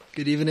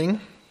Good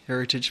evening,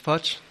 Heritage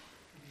Potch.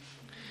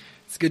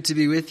 It's good to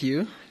be with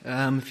you.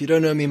 If you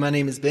don't know me, my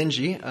name is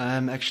Benji.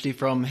 I'm actually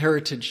from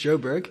Heritage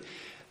Joburg.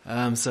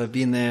 So I've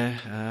been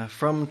there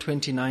from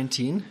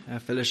 2019,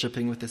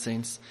 fellowshipping with the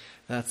saints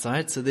that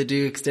side. So they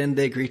do extend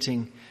their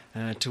greeting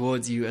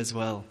towards you as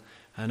well.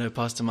 I know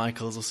Pastor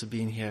Michael's also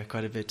been here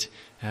quite a bit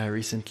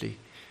recently.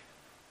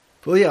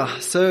 Well, yeah,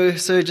 so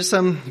just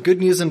some good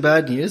news and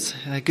bad news.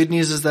 Good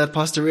news is that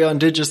Pastor Rion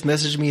did just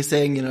message me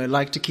saying, I'd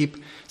like to keep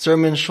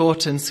sermons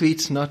short and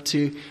sweet, not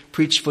to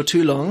preach for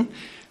too long.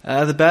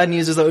 The bad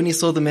news is I only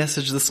saw the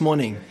message this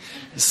morning.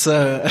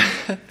 So,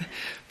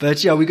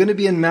 but yeah, we're going to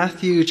be in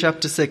Matthew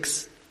chapter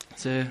 6.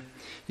 So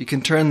you can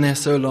turn there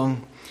so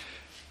long.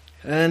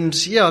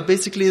 And yeah,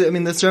 basically,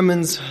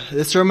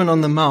 the Sermon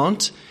on the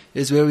Mount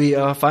is where we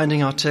are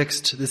finding our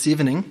text this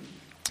evening.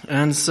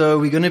 And so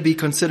we're going to be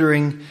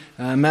considering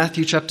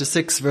Matthew chapter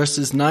 6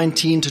 verses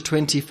 19 to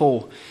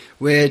 24,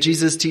 where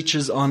Jesus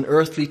teaches on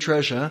earthly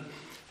treasure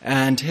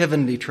and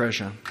heavenly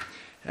treasure.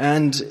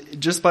 And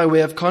just by way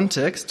of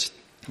context,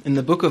 in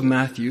the book of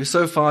Matthew,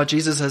 so far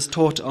Jesus has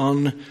taught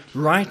on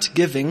right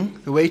giving,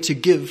 the way to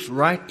give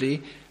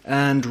rightly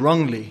and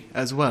wrongly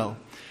as well.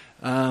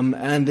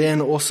 And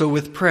then also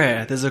with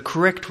prayer, there's a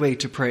correct way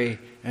to pray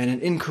and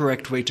an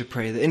incorrect way to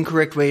pray. The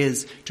incorrect way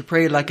is to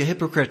pray like a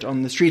hypocrite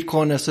on the street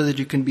corner so that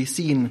you can be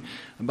seen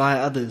by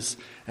others.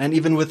 And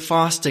even with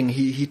fasting,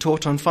 he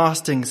taught on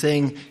fasting,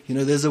 saying,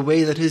 there's a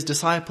way that his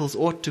disciples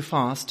ought to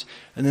fast,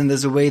 and then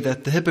there's a way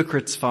that the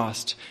hypocrites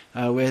fast,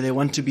 where they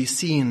want to be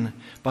seen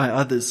by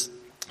others.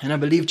 And I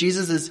believe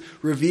Jesus is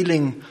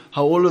revealing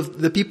how all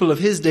of the people of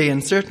his day,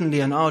 and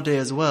certainly in our day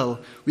as well,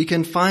 we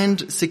can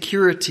find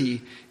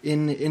security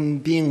in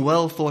being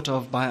well thought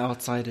of by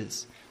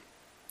outsiders.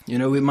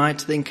 We might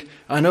think,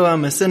 I know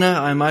I'm a sinner,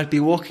 I might be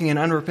walking in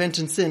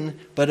unrepentant sin,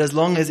 but as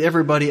long as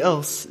everybody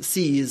else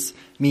sees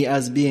me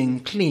as being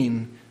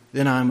clean,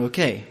 then I'm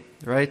okay,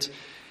 right?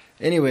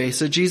 Anyway,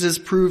 so Jesus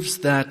proves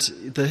that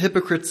the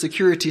hypocrite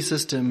security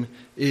system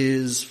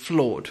is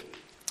flawed.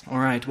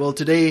 Alright, well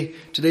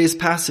today's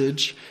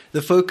passage,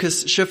 the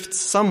focus shifts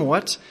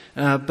somewhat,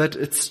 but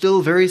it's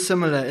still very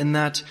similar in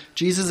that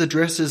Jesus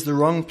addresses the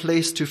wrong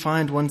place to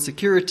find one's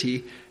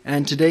security,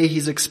 and today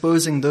he's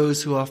exposing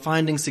those who are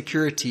finding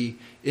security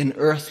in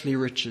earthly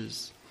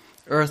riches,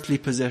 earthly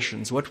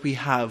possessions, what we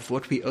have,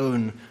 what we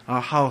own,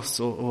 our house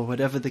or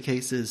whatever the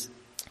case is.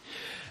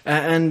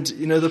 And,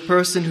 the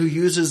person who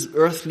uses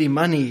earthly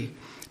money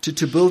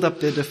to build up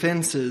their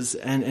defenses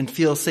and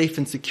feel safe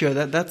and secure,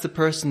 that's the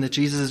person that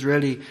Jesus is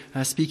really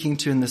speaking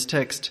to in this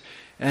text.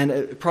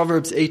 And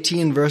Proverbs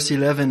 18 verse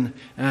 11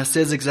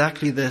 says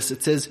exactly this.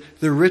 It says,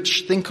 "The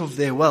rich think of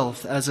their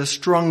wealth as a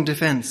strong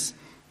defense.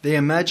 They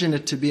imagine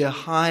it to be a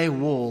high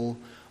wall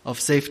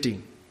of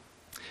safety."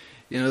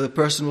 The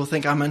person will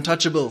think, I'm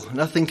untouchable.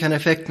 Nothing can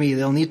affect me.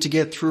 They'll need to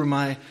get through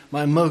my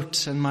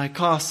moat and my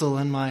castle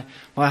and my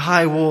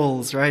high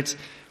walls, right?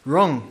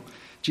 Wrong.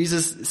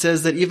 Jesus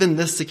says that even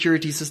this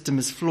security system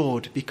is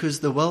flawed because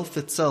the wealth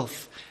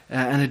itself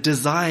and a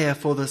desire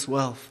for this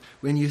wealth,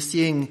 when you're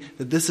seeing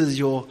that this is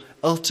your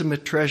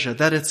ultimate treasure,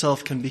 that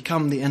itself can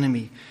become the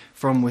enemy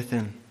from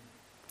within.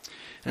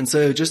 And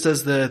so just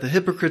as the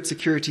hypocrite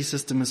security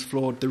system is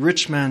flawed, the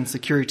rich man's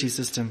security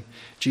system,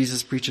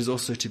 Jesus preaches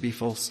also to be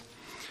false.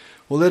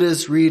 Well, let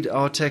us read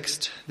our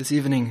text this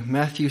evening,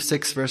 Matthew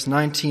 6 verse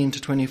 19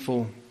 to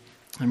 24.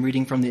 I'm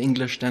reading from the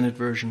English Standard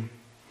Version.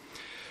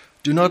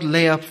 "Do not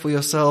lay up for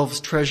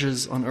yourselves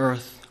treasures on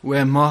earth,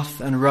 where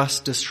moth and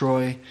rust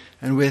destroy,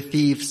 and where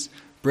thieves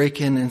break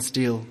in and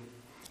steal.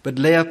 But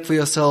lay up for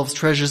yourselves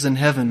treasures in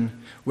heaven,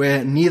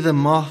 where neither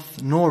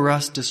moth nor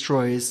rust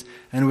destroys,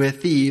 and where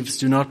thieves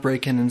do not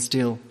break in and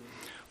steal.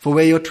 For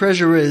where your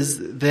treasure is,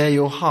 there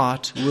your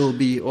heart will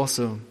be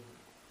also.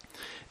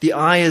 The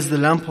eye is the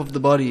lamp of the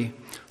body.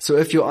 So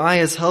if your eye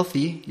is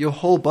healthy, your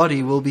whole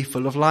body will be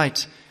full of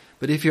light.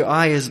 But if your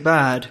eye is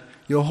bad,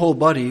 your whole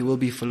body will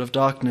be full of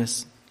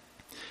darkness.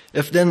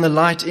 If then the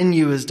light in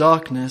you is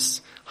darkness,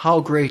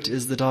 how great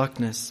is the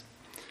darkness?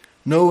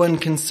 No one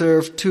can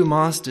serve two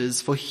masters,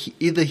 for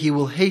either he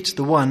will hate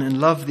the one and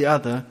love the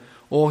other,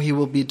 or he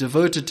will be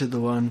devoted to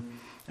the one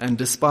and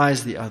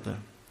despise the other.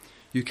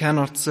 You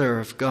cannot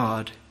serve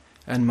God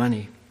and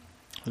money."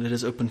 Let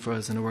us open for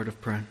us in a word of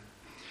prayer.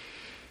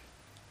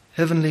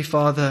 Heavenly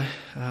Father,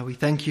 we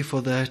thank you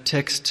for the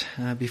text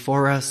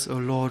before us, O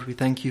Lord. We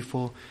thank you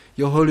for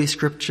your holy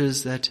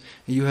scriptures that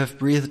you have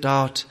breathed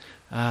out,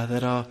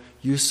 that are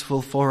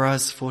useful for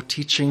us, for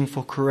teaching,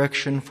 for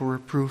correction, for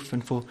reproof,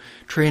 and for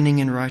training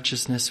in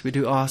righteousness. We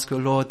do ask, O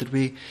Lord, that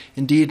we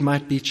indeed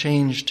might be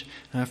changed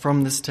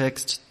from this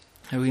text,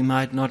 that we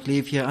might not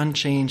leave here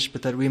unchanged,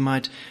 but that we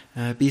might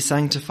be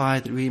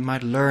sanctified, that we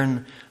might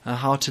learn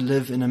how to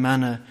live in a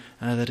manner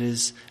that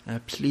is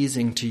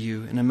pleasing to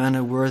you, in a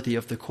manner worthy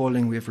of the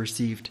calling we have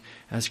received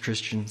as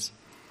Christians.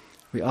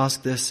 We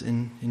ask this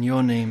in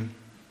your name.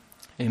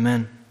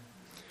 Amen.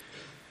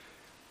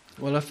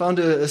 Well, I found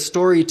a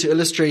story to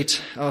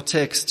illustrate our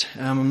text.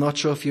 I'm not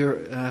sure if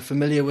you're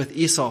familiar with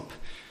Aesop.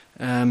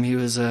 He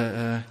was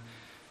a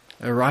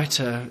a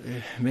writer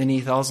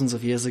many thousands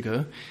of years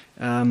ago.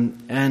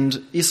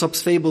 And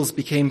Aesop's fables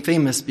became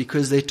famous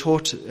because they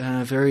taught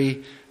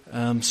very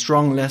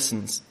strong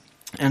lessons.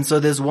 And so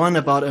there's one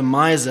about a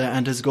miser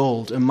and his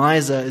gold. A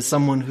miser is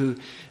someone who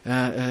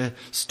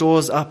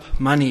stores up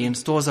money and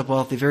stores up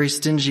wealth. They're very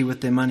stingy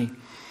with their money.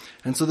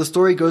 And so the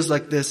story goes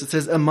like this. It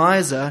says, a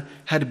miser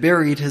had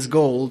buried his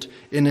gold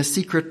in a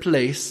secret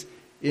place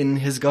in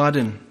his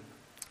garden.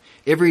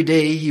 Every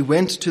day he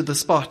went to the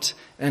spot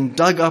and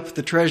dug up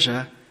the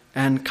treasure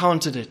and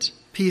counted it,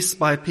 piece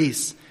by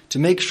piece, to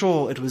make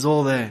sure it was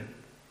all there.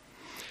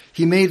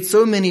 He made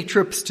so many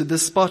trips to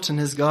this spot in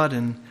his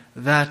garden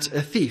that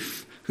a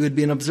thief who had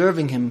been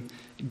observing him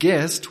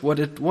guessed what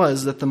it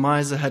was that the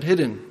miser had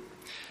hidden,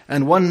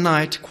 and one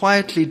night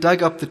quietly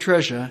dug up the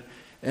treasure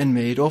and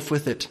made off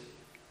with it.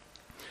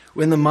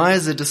 When the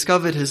miser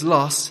discovered his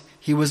loss,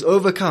 he was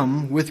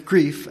overcome with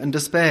grief and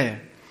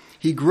despair.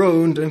 He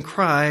groaned and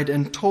cried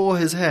and tore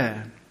his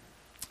hair.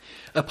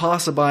 A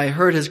passerby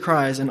heard his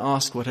cries and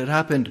asked what had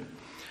happened.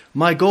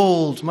 My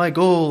gold,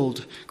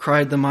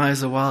 cried the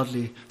miser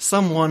wildly.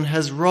 Someone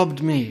has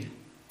robbed me.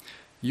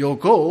 Your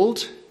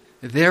gold?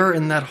 There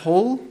in that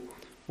hole?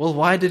 Well,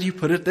 why did you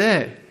put it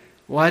there?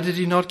 Why did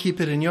you not keep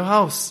it in your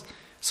house,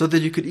 so that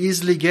you could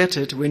easily get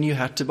it when you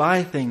had to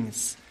buy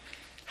things?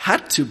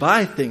 Had to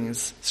buy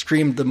things,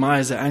 screamed the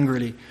miser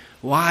angrily.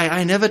 Why,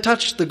 I never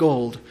touched the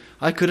gold.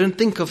 I couldn't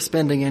think of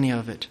spending any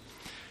of it.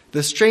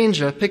 The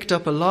stranger picked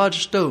up a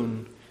large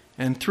stone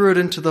and threw it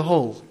into the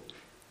hole.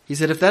 He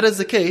said, if that is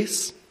the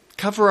case,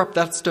 cover up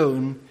that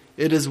stone.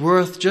 It is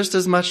worth just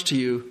as much to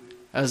you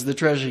as the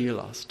treasure you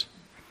lost.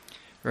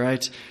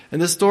 Right? And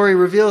this story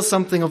reveals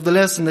something of the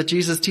lesson that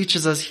Jesus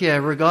teaches us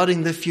here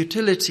regarding the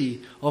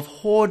futility of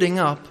hoarding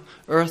up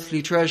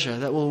earthly treasure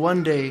that will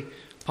one day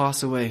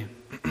pass away.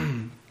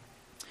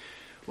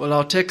 Well,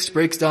 our text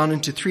breaks down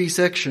into 3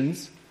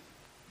 sections.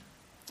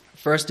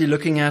 Firstly,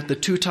 looking at the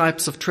 2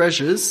 types of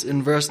treasures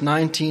in verse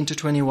 19 to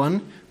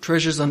 21,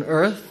 treasures on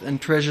earth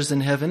and treasures in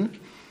heaven.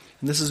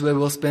 And this is where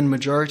we'll spend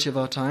majority of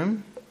our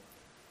time.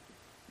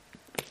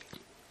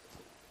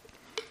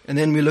 And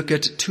then we look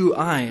at 2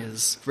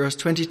 eyes, verse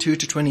 22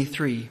 to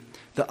 23.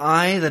 The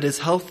eye that is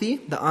healthy,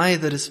 the eye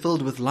that is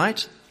filled with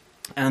light,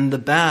 and the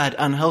bad,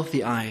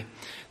 unhealthy eye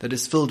that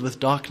is filled with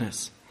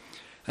darkness.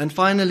 And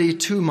finally,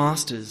 2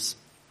 masters,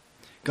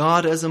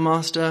 God as a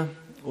master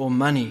or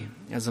money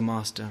as a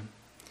master.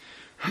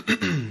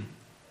 And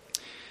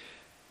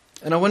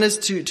I want us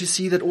to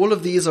see that all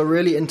of these are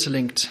really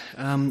interlinked.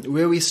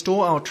 Where we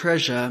store our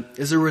treasure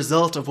is a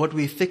result of what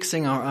we're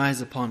fixing our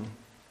eyes upon.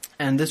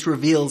 And this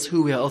reveals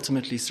who we are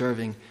ultimately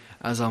serving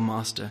as our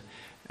master.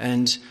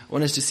 And I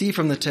want us to see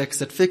from the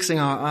text that fixing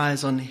our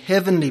eyes on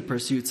heavenly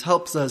pursuits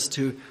helps us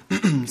to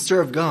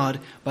serve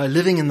God by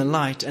living in the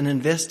light and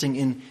investing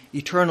in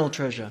eternal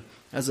treasure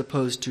as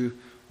opposed to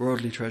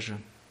worldly treasure.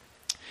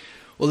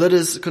 Well, let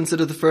us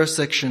consider the first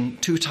section,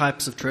 2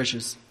 types of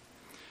treasures.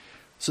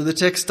 So the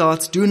text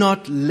starts, do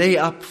not lay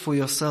up for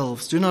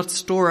yourselves, do not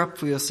store up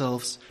for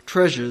yourselves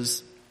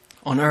treasures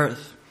on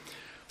earth.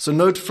 So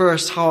note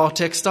first how our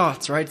text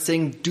starts, right?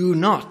 Saying, do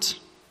not.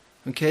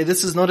 Okay,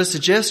 this is not a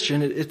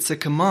suggestion, it's a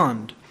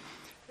command.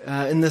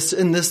 In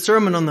this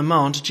Sermon on the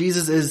Mount,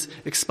 Jesus is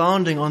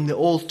expounding on the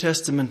Old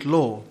Testament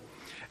law.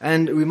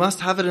 And we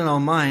must have it in our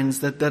minds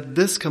that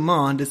this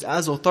command is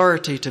as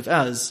authoritative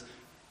as,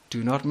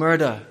 do not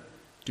murder,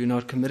 do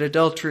not commit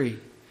adultery,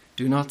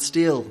 do not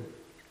steal,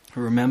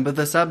 remember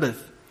the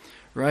Sabbath,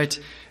 right?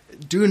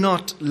 Do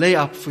not lay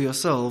up for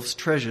yourselves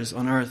treasures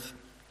on earth.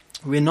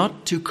 We're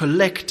not to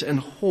collect and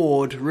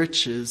hoard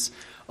riches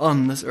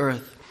on this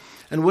earth.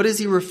 And what is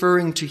he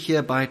referring to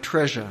here by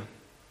treasure?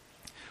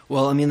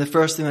 Well, the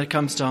first thing that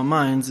comes to our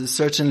minds is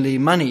certainly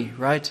money,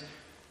 right?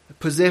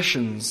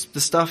 Possessions,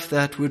 the stuff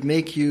that would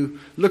make you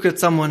look at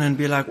someone and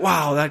be like,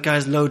 wow, that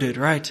guy's loaded,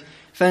 right?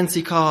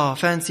 Fancy car,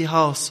 fancy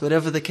house,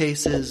 whatever the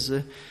case is,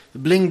 the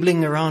bling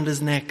bling around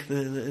his neck,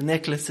 the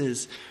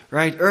necklaces,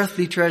 right?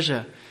 Earthly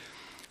treasure.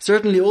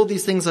 Certainly all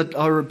these things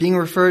are being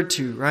referred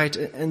to, right?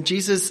 And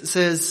Jesus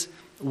says,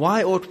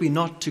 why ought we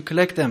not to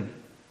collect them?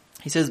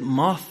 He says,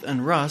 moth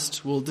and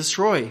rust will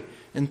destroy,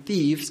 and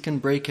thieves can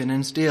break in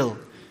and steal.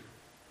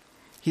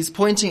 He's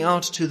pointing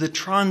out to the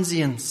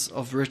transience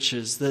of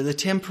riches, the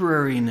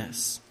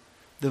temporariness,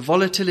 the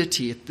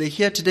volatility. They're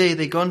here today,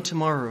 they're gone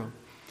tomorrow.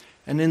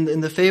 And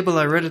in the fable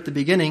I read at the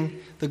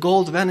beginning, the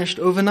gold vanished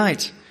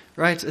overnight,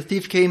 right? A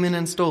thief came in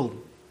and stole.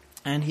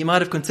 And he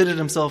might have considered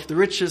himself the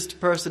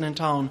richest person in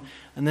town,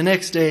 and the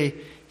next day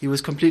he was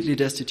completely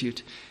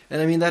destitute.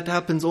 And that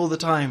happens all the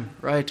time,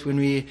 right? When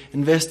we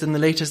invest in the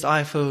latest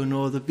iPhone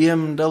or the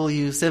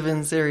BMW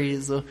 7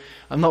 Series, or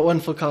I'm not one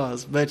for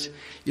cars, but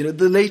the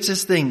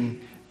latest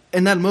thing.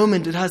 In that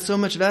moment it has so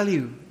much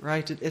value,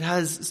 right?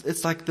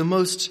 It's like the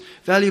most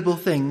valuable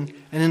thing,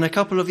 and in a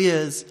couple of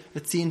years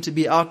it's seen to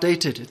be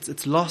outdated.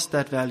 It's lost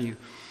that value.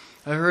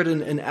 I heard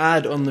an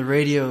ad on the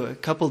radio a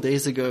couple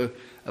days ago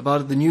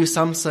about the new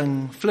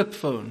Samsung flip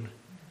phone.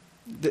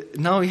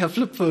 Now we have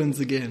flip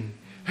phones again.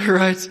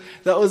 right?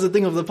 That was a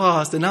thing of the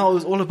past, and now it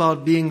was all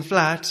about being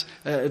flat,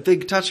 a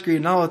big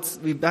touchscreen. Now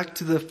we're back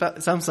to the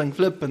Samsung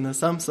Flip and the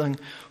Samsung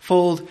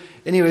Fold.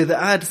 Anyway, the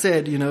ad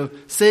said,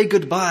 say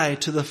goodbye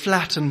to the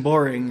flat and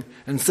boring,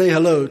 and say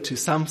hello to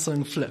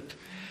Samsung Flip.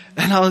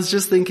 And I was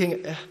just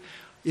thinking,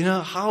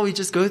 how we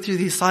just go through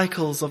these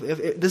cycles of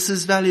if this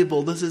is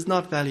valuable, this is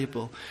not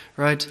valuable,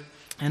 right?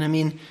 And I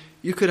mean,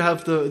 you could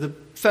have the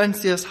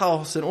fanciest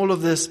house and all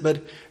of this,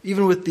 but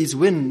even with these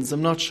winds,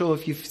 I'm not sure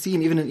if you've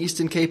seen, even in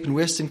Eastern Cape and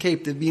Western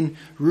Cape, there have been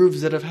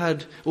roofs that have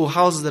had, or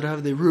houses that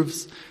have their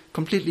roofs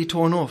completely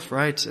torn off,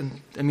 right?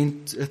 And I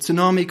mean, a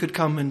tsunami could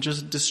come and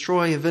just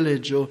destroy a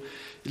village, or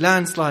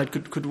landslide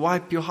could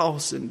wipe your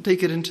house and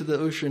take it into the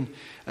ocean.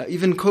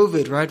 Even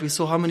COVID, right? We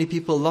saw how many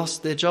people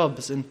lost their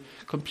jobs and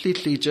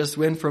completely just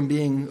went from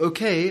being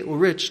okay or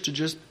rich to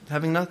just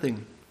having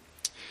nothing.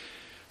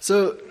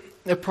 So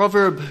a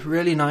proverb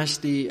really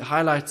nicely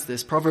highlights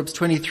this. Proverbs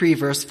 23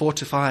 verse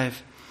 4-5.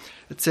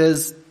 It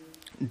says,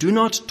 do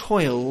not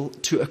toil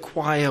to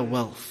acquire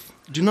wealth.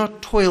 Do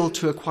not toil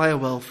to acquire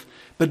wealth,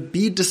 but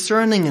be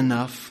discerning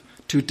enough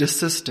to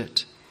desist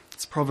it.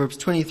 It's Proverbs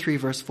 23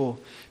 verse 4.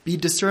 Be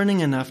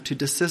discerning enough to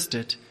desist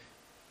it,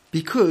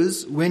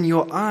 because when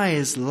your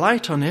eyes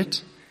light on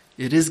it,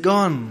 it is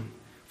gone.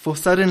 For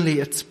suddenly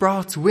it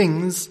sprouts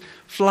wings,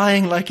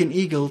 flying like an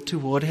eagle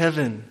toward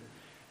heaven.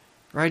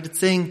 Right? It's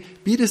saying,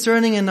 be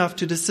discerning enough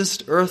to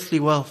desist earthly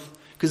wealth,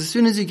 because as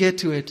soon as you get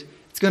to it,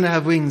 it's going to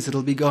have wings,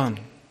 it'll be gone.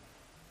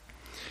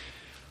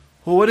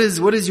 Well, what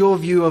is your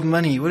view of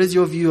money? What is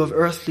your view of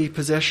earthly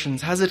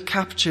possessions? Has it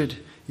captured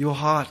your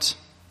heart?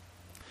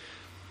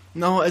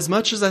 Now, as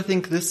much as I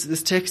think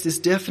this text is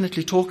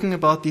definitely talking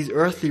about these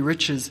earthly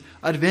riches,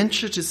 I'd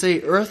venture to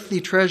say earthly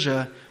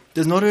treasure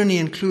does not only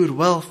include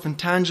wealth and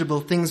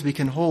tangible things we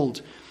can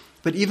hold,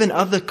 but even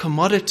other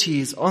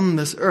commodities on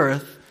this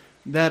earth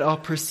that are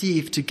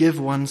perceived to give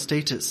one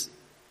status.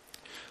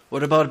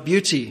 What about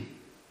beauty?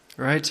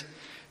 Right?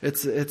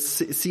 It's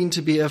seen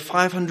to be a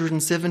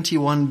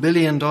 $571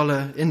 billion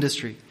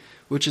industry,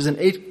 which is an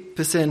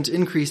 8%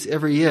 increase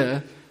every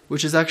year,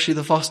 which is actually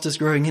the fastest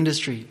growing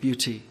industry,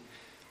 beauty.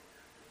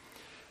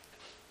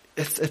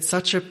 It's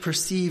such a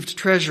perceived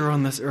treasure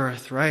on this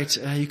earth, right?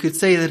 You could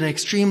say that an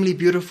extremely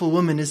beautiful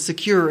woman is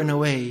secure in a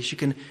way. She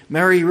can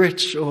marry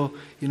rich or,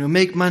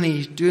 make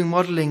money doing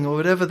modeling or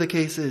whatever the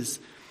case is.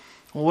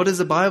 Well, what does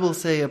the Bible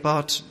say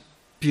about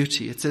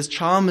beauty? It says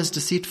charm is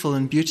deceitful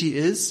and beauty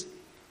is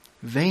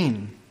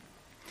vain.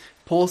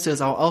 Paul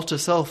says our outer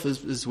self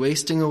is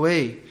wasting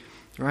away,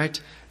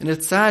 right? And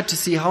it's sad to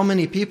see how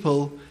many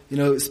people,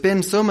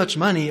 spend so much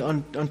money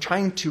on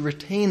trying to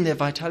retain their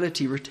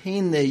vitality,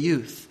 retain their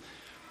youth.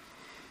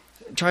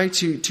 Try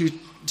to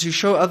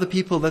show other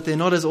people that they're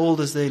not as old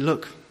as they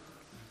look.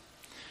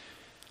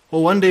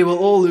 Well, one day we'll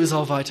all lose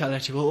our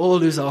vitality, we'll all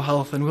lose our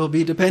health, and we'll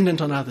be dependent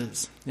on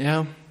others.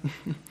 Yeah?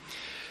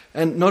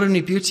 And not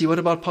only beauty, what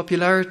about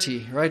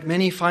popularity, right?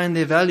 Many find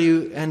their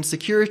value and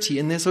security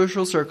in their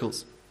social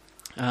circles.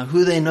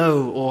 Who they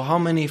know, or how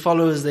many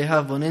followers they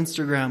have on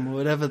Instagram, or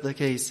whatever the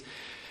case.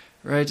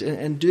 Right?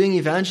 And doing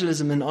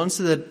evangelism, an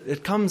answer that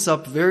it comes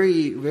up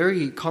very,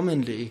 very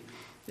commonly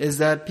is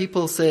that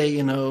people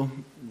say,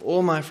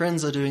 all my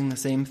friends are doing the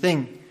same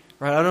thing,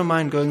 right? I don't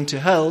mind going to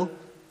hell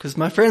because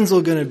my friends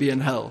are going to be in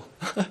hell,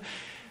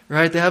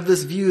 right? They have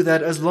this view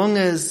that as long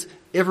as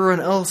everyone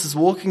else is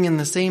walking in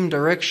the same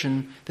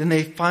direction, then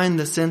they find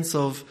the sense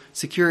of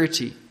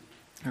security,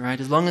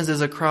 right? As long as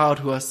there's a crowd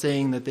who are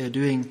saying that they're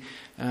doing,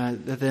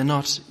 that they're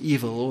not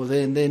evil or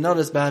they're not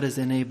as bad as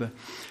their neighbor.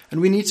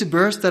 And we need to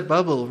burst that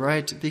bubble,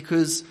 right?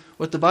 Because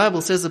what the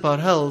Bible says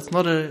about hell, it's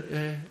not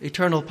an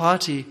eternal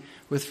party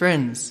with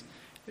friends.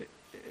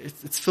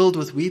 It's filled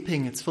with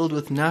weeping. It's filled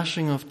with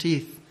gnashing of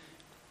teeth.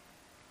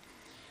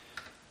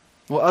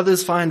 Well,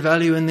 others find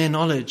value in their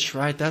knowledge,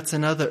 right? That's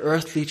another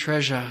earthly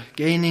treasure.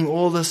 Gaining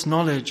all this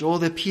knowledge, all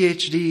their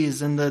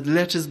PhDs and the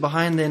letters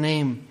behind their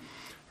name,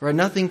 right?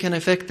 Nothing can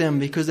affect them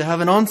because they have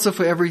an answer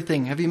for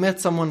everything. Have you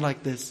met someone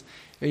like this?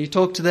 You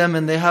talk to them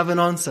and they have an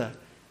answer.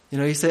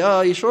 You say, oh,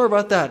 are you sure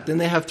about that? Then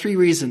they have 3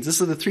 reasons.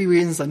 These are the 3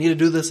 reasons I need to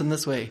do this in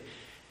this way.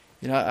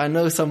 I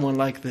know someone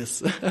like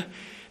this.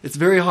 It's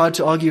very hard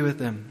to argue with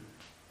them.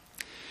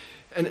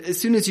 And as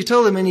soon as you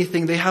tell them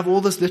anything, they have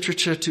all this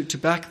literature to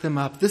back them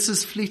up. This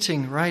is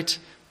fleeting, right?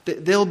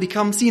 They'll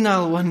become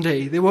senile one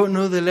day. They won't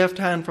know their left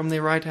hand from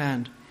their right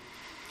hand.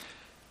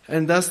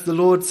 And thus the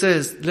Lord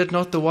says, let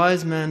not the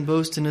wise man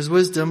boast in his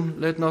wisdom.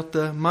 Let not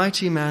the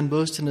mighty man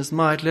boast in his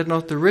might. Let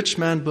not the rich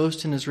man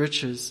boast in his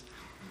riches.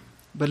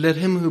 But let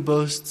him who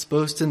boasts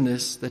boast in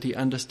this, that he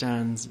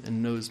understands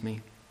and knows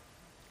me.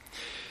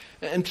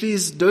 And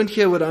please don't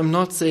hear what I'm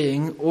not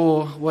saying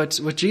or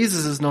what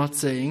Jesus is not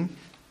saying.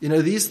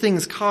 These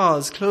things,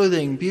 cars,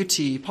 clothing,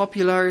 beauty,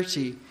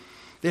 popularity,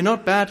 they're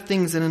not bad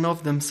things in and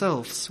of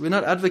themselves. We're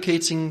not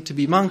advocating to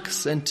be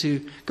monks and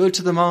to go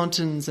to the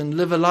mountains and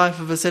live a life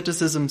of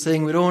asceticism,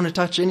 saying we don't want to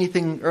touch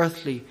anything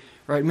earthly,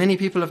 right? Many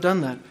people have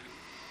done that.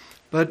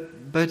 But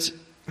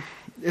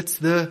it's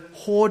the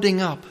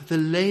hoarding up, the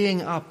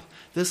laying up,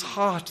 this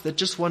heart that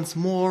just wants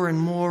more and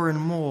more and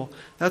more.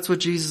 That's what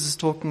Jesus is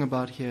talking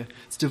about here.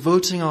 It's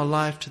devoting our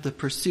life to the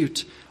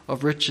pursuit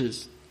of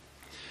riches.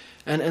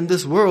 And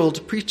this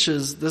world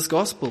preaches this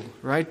gospel,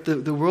 right?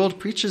 The world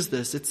preaches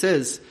this. It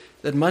says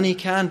that money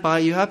can buy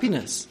you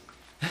happiness.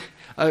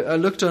 I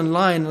looked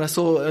online and I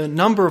saw a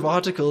number of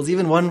articles,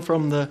 even one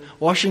from the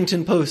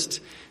Washington Post,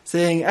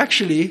 saying,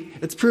 actually,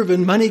 it's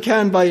proven money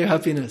can buy you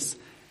happiness.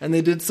 And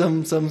they did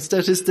some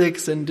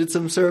statistics and did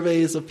some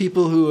surveys of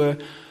people who were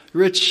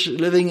rich,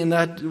 living in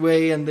that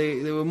way, and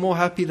they were more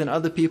happy than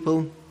other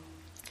people.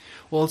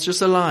 Well, it's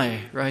just a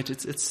lie, right?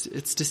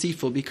 It's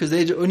deceitful, because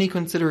they're only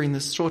considering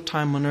this short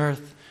time on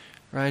earth,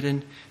 right?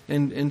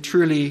 And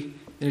truly,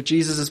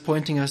 Jesus is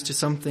pointing us to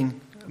something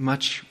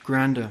much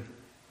grander.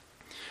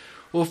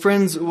 Well,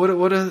 friends,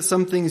 what are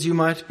some things you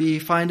might be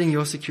finding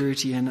your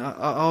security in?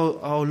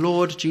 Our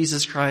Lord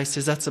Jesus Christ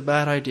says that's a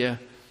bad idea,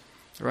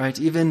 right?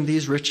 Even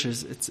these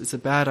riches, it's a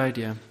bad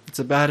idea. It's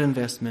a bad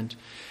investment.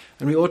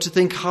 And we ought to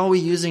think, how are we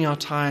using our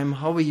time?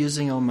 How are we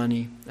using our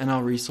money and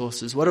our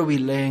resources? What are we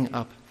laying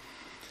up?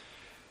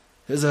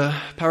 There's a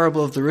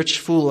parable of the rich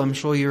fool, I'm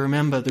sure you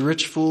remember. The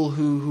rich fool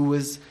who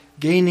was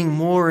gaining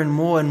more and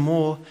more and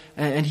more,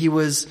 and he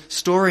was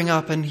storing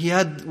up, and he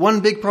had one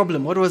big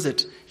problem. What was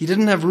it? He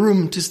didn't have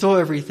room to store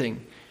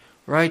everything,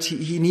 right?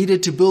 He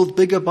needed to build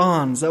bigger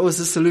barns. That was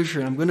the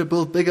solution. I'm going to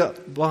build bigger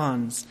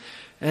barns.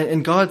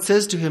 And God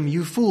says to him,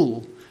 you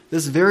fool,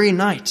 this very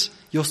night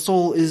your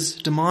soul is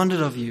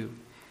demanded of you.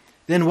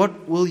 Then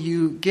what will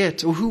you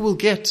get, or who will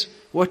get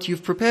what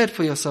you've prepared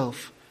for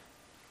yourself?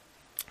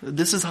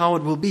 This is how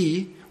it will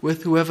be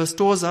with whoever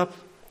stores up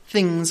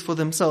things for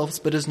themselves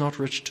but is not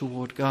rich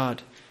toward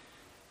God.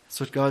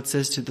 That's what God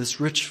says to this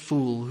rich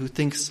fool who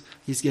thinks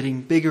he's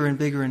getting bigger and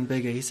bigger and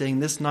bigger. He's saying,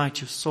 this night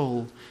your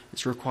soul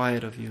is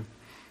required of you.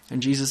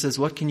 And Jesus says,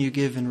 what can you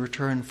give in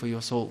return for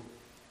your soul?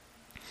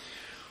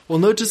 Well,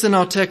 notice in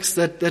our text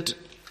that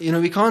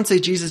we can't say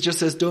Jesus just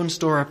says, don't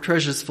store up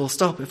treasures, full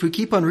stop. If we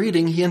keep on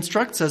reading, he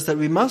instructs us that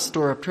we must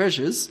store up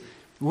treasures.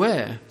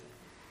 Where?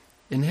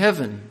 In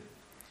heaven.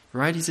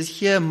 Right? He says,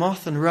 here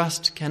moth and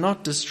rust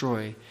cannot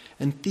destroy,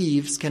 and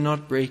thieves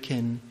cannot break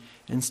in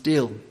and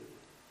steal.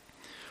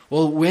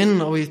 Well,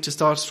 when are we to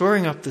start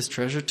storing up this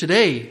treasure?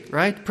 Today,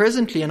 right?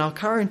 Presently, in our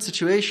current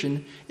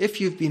situation, if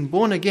you've been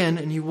born again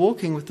and you're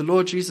walking with the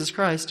Lord Jesus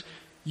Christ,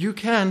 you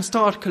can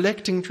start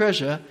collecting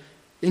treasure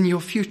in your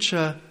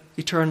future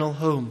eternal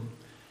home.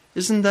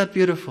 Isn't that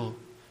beautiful?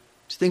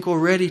 To think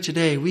already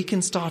today we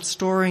can start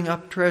storing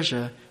up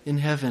treasure in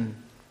heaven.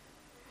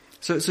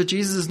 So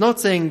Jesus is not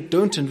saying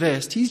don't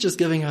invest. He's just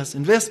giving us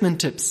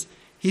investment tips.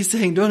 He's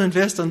saying don't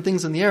invest on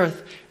things on the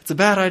earth. It's a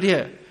bad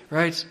idea,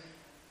 right?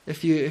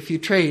 If you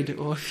trade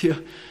or if you're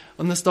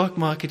on the stock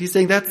market, he's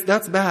saying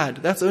that's bad.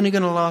 That's only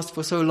going to last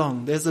for so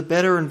long. There's a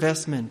better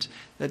investment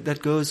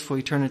that goes for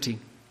eternity.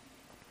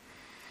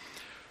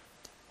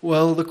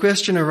 Well, the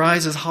question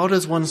arises, how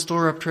does one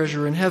store up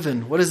treasure in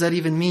heaven? What does that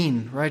even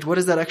mean, right? What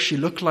does that actually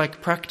look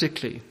like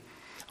practically?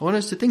 I want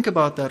us to think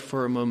about that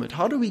for a moment.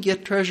 How do we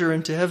get treasure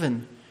into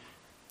heaven?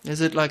 Is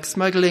it like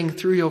smuggling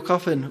through your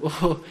coffin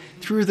or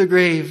through the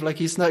grave, like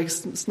he's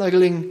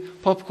snuggling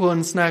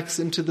popcorn snacks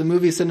into the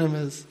movie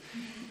cinemas?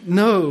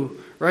 No,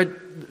 right?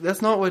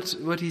 That's not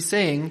what he's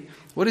saying.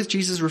 What is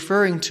Jesus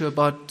referring to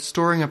about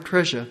storing up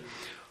treasure?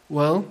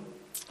 Well,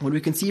 what we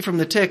can see from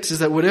the text is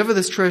that whatever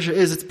this treasure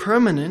is, it's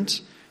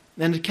permanent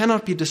and it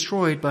cannot be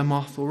destroyed by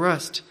moth or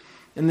rust.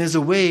 And there's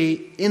a way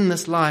in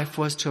this life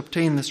for us to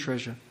obtain this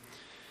treasure.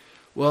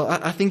 Well,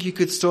 I think you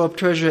could store up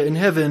treasure in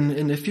heaven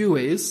in a few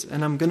ways,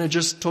 and I'm going to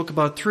just talk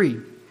about three.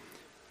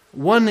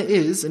 One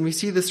is, and we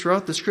see this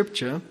throughout the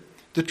scripture,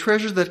 the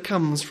treasure that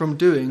comes from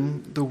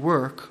doing the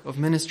work of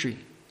ministry.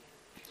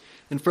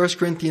 In 1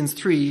 Corinthians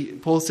 3,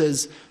 Paul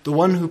says, the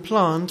one who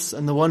plants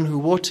and the one who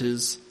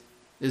waters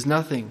is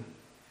nothing.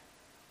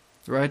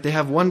 Right? They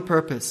have one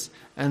purpose,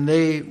 and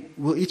they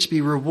will each be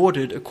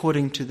rewarded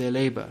according to their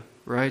labor.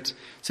 Right?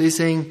 So he's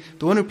saying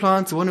the one who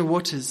plants, the one who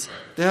waters,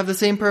 they have the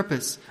same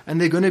purpose, and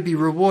they're going to be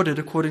rewarded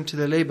according to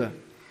their labor.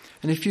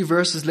 And a few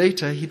verses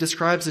later, he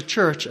describes a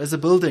church as a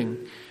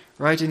building,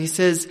 right? And he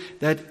says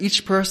that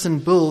each person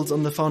builds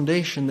on the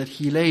foundation that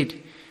he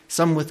laid,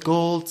 some with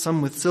gold,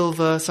 some with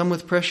silver, some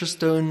with precious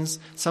stones,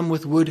 some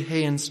with wood,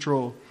 hay, and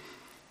straw.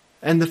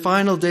 And the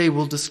final day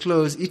will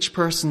disclose each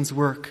person's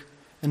work.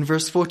 And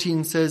verse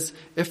 14 says,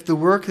 if the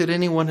work that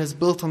anyone has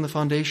built on the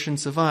foundation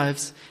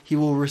survives, he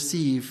will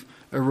receive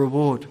a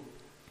reward.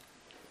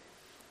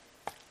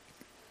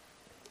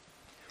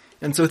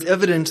 And so it's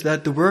evident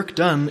that the work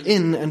done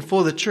in and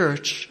for the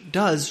church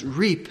does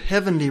reap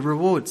heavenly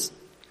rewards.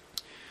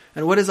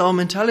 And what is our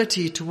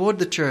mentality toward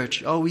the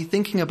church? Are we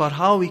thinking about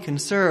how we can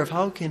serve,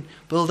 how we can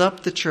build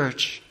up the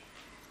church?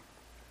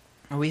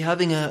 Are we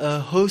having a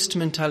host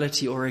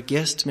mentality or a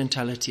guest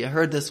mentality? I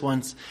heard this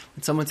once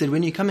when someone said,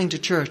 when you're coming to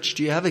church,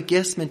 do you have a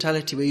guest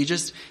mentality where you're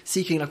just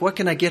seeking, like, what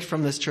can I get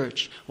from this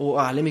church? Or,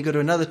 let me go to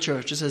another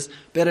church. It says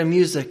better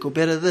music or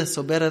better this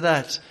or better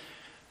that.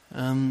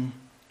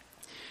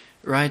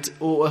 right?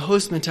 Or a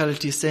host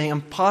mentality is saying,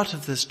 I'm part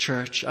of this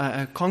church.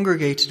 I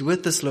congregated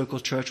with this local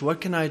church.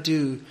 What can I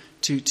do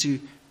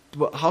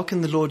how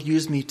can the Lord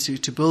use me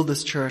to build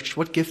this church?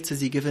 What gifts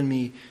has He given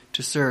me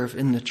to serve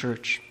in the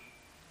church?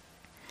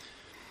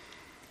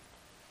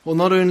 Well,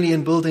 not only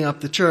in building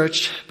up the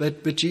church,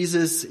 but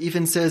Jesus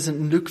even says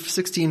in Luke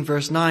 16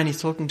 verse 9,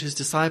 He's talking to His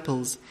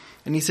disciples,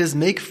 and He says,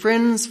 make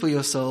friends for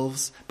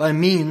yourselves by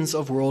means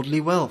of worldly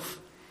wealth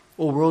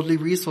or worldly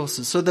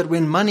resources, so that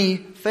when money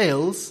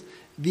fails,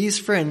 these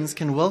friends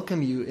can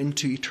welcome you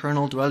into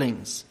eternal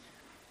dwellings.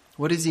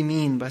 What does He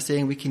mean by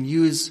saying we can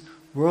use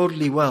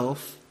worldly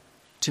wealth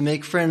to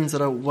make friends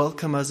that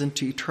welcome us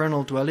into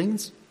eternal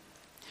dwellings?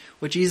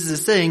 What Jesus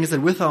is saying is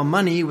that with our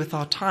money, with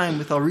our time,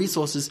 with our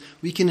resources,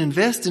 we can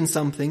invest in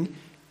something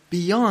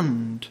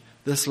beyond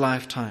this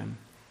lifetime.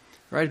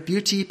 Right?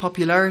 Beauty,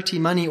 popularity,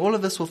 money, all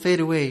of this will fade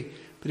away.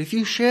 But if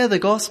you share the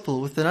gospel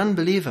with an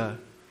unbeliever,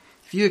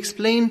 if you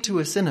explain to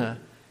a sinner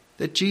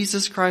that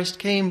Jesus Christ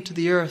came to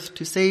the earth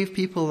to save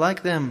people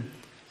like them,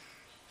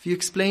 if you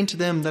explain to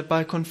them that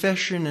by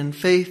confession and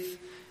faith,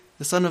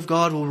 the Son of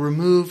God will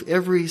remove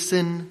every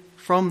sin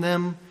from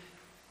them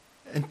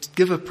and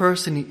give a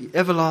person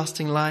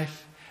everlasting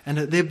life, and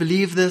that they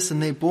believe this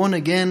and they're born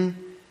again,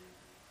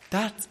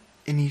 that's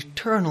an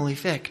eternal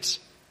effect.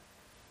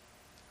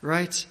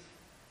 Right?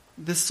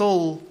 The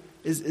soul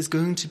is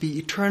going to be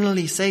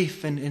eternally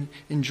safe and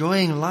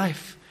enjoying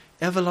life,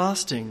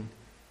 everlasting.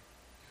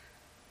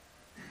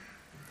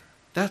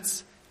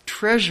 That's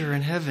treasure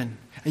in heaven.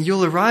 And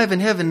you'll arrive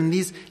in heaven, and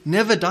these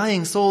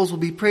never-dying souls will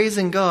be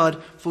praising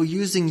God for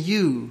using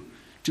you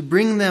to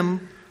bring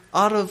them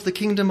out of the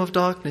kingdom of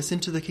darkness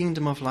into the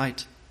kingdom of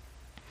light.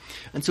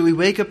 And so we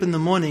wake up in the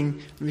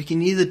morning and we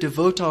can either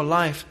devote our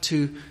life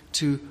to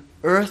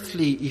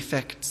earthly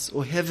effects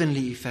or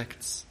heavenly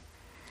effects.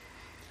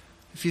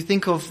 If you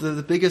think of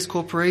the biggest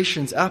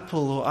corporations,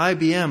 Apple or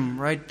IBM,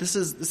 right? This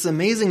is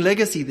amazing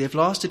legacy. They've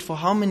lasted for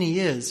how many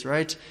years,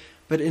 right?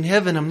 But in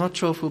heaven, I'm not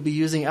sure if we'll be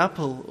using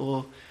Apple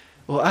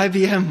or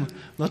IBM. I'm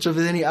not sure if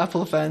there's any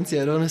Apple fans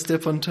here. I don't want to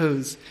step on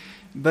toes.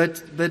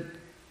 But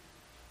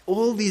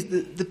all these,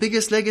 the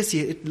biggest legacy,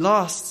 it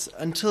lasts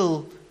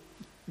until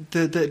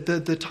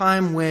the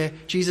time where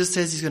Jesus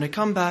says He's going to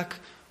come back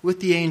with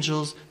the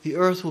angels. The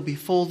earth will be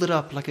folded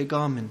up like a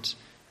garment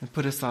and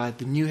put aside.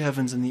 The new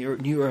heavens and the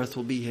new earth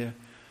will be here.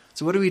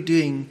 So what are we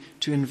doing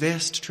to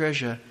invest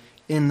treasure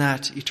in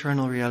that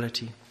eternal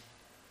reality?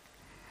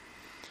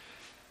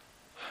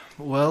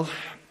 Well,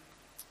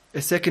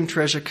 a second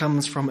treasure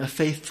comes from a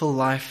faithful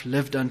life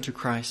lived unto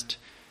Christ,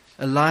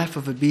 a life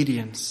of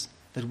obedience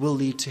that will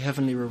lead to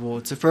heavenly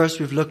rewards. So first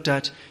we've looked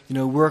at,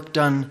 work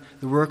done,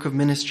 the work of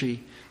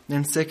ministry.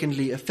 Then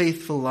secondly, a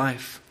faithful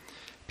life.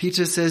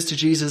 Peter says to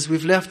Jesus,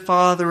 we've left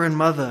father and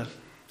mother.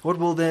 What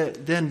will there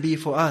then be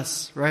for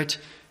us, right?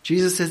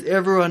 Jesus says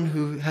everyone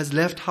who has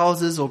left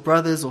houses or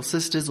brothers or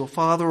sisters or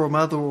father or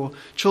mother or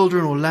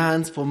children or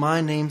lands for my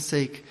name's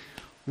sake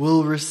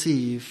will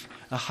receive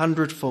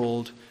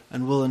 100-fold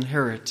and will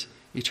inherit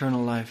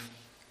eternal life.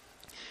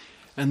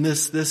 And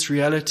this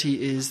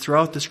reality is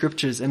throughout the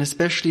scriptures, and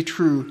especially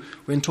true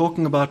when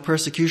talking about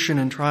persecution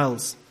and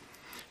trials.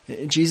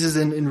 Jesus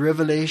in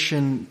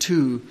Revelation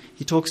 2,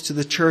 He talks to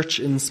the church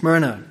in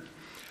Smyrna,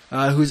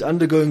 who's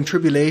undergoing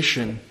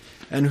tribulation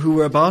and who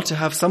were about to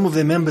have some of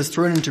their members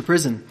thrown into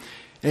prison.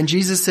 And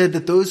Jesus said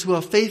that those who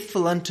are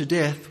faithful unto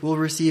death will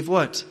receive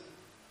what?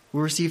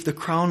 Will receive the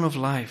crown of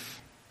life.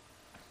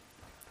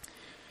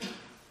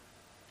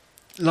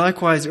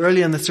 Likewise,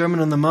 earlier in the Sermon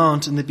on the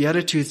Mount, in the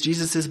Beatitudes,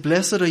 Jesus says,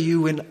 blessed are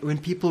you when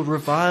people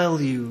revile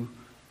you,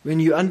 when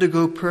you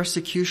undergo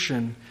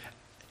persecution,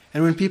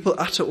 and when people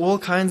utter all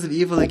kinds of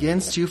evil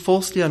against you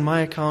falsely on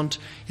my account.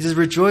 He says,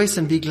 rejoice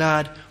and be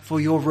glad,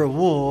 for your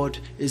reward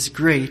is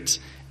great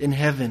in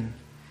heaven.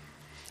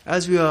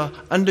 As we are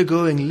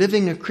undergoing,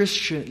 living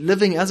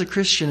as a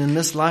Christian in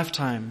this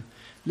lifetime,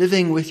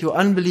 living with your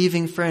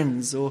unbelieving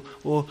friends or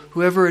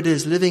whoever it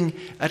is, living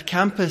at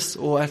campus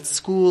or at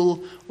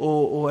school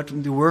or at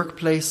the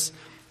workplace,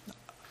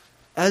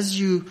 as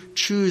you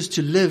choose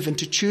to live and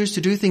to choose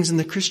to do things in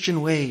the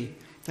Christian way,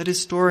 that is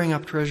storing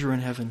up treasure in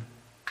heaven.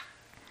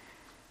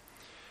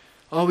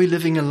 Are we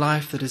living a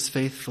life that is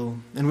faithful?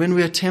 And when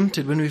we are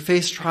tempted, when we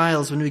face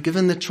trials, when we're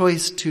given the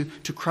choice to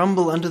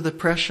crumble under the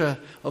pressure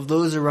of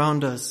those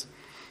around us,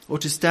 or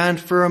to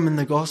stand firm in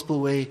the gospel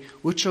way,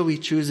 which are we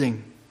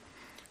choosing?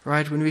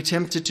 Right? When we're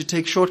tempted to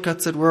take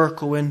shortcuts at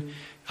work, or when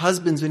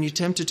husbands, when you're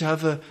tempted to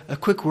have a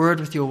quick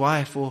word with your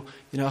wife, or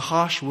a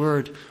harsh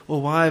word,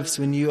 or wives,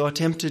 when you are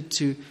tempted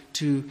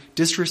to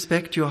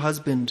disrespect your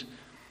husband,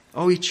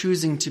 are we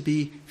choosing to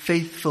be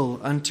faithful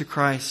unto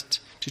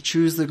Christ, to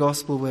choose the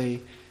gospel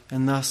way,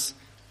 and thus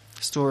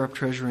store up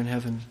treasure in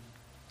heaven?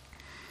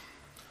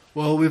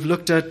 Well, we've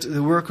looked at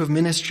the work of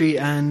ministry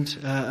and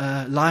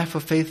life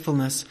of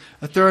faithfulness.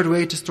 A third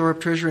way to store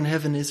up treasure in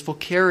heaven is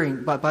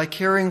by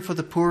caring for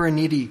the poor and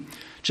needy.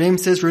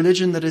 James says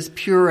religion that is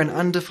pure and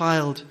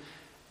undefiled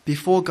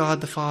before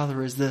God the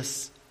Father is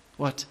this.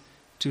 What?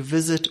 To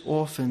visit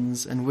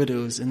orphans and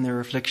widows in their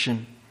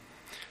affliction.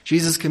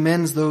 Jesus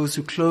commends those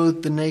who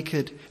clothed the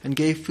naked and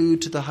gave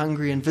food to the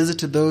hungry and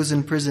visited those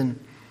in prison.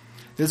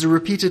 There's a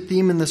repeated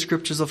theme in the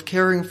scriptures of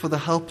caring for the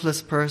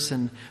helpless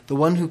person, the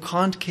one who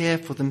can't care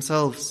for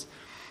themselves.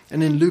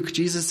 And in Luke,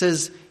 Jesus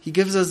says, he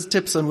gives us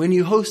tips on when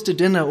you host a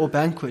dinner or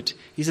banquet.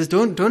 He says,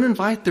 don't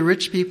invite the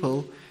rich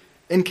people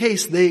in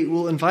case they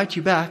will invite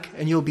you back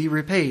and you'll be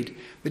repaid.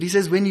 But he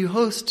says, when you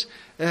host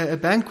a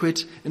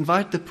banquet,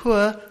 invite the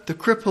poor, the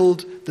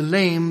crippled, the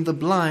lame, the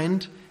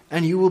blind,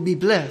 and you will be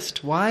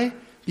blessed. Why?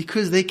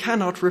 Because they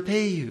cannot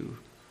repay you.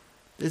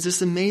 There's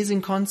this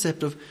amazing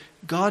concept of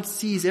God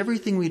sees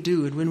everything we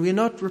do, and when we're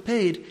not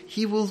repaid,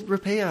 he will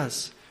repay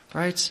us,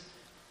 right?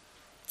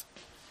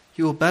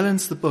 He will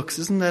balance the books.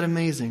 Isn't that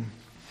amazing?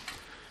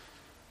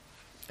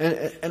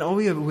 And are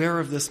we aware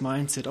of this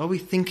mindset? Are we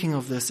thinking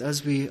of this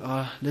as we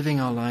are living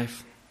our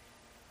life?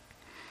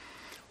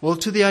 Well,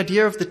 to the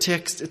idea of the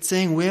text, it's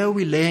saying, where are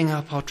we laying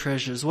up our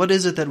treasures? What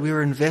is it that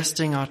we're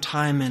investing our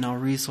time in, our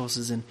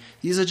resources in?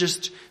 These are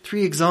just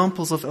 3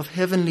 examples of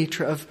heavenly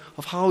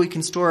of how we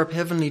can store up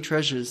heavenly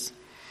treasures.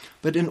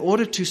 But in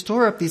order to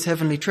store up these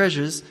heavenly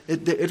treasures,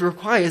 it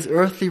requires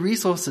earthly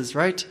resources,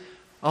 right?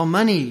 Our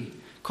money,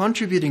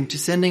 contributing to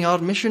sending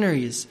out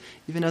missionaries,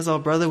 even as our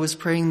brother was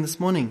praying this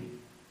morning.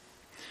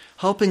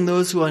 Helping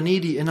those who are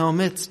needy in our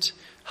midst,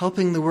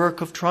 helping the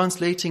work of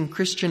translating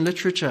Christian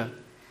literature.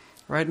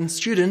 Right? And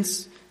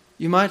students,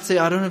 you might say,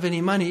 I don't have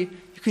any money.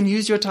 You can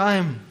use your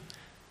time.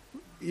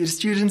 Your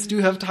students do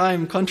have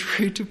time,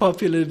 contrary to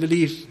popular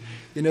belief.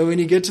 When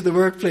you get to the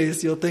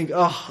workplace, you'll think,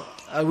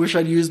 I wish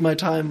I'd used my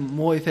time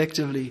more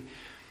effectively.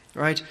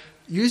 Right?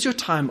 Use your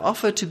time.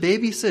 Offer to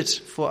babysit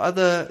for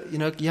other,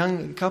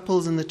 young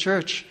couples in the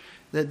church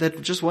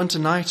that just want a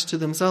night to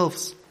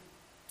themselves.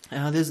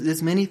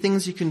 There's many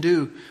things you can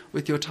do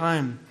with your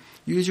time.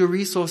 Use your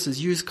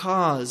resources, use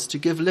cars to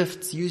give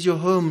lifts, use your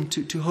home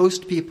to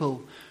host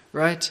people,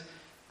 right?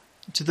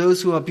 To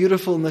those who are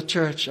beautiful in the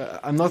church,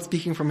 I'm not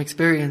speaking from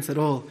experience at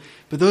all,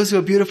 but those who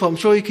are beautiful, I'm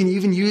sure you can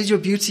even use your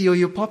beauty or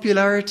your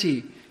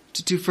popularity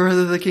to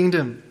further the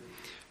kingdom,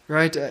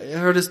 right? I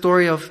heard a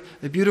story of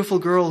a beautiful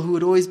girl who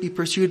would always be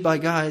pursued by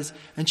guys,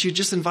 and she'd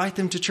just invite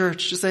them to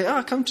church, just say,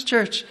 come to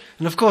church.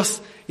 And of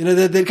course,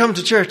 they'd come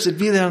to church, they'd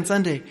be there on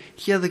Sunday,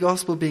 hear the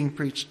gospel being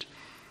preached.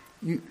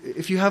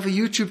 If you have a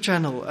YouTube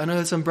channel, I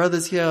know some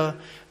brothers here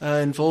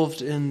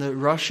involved in the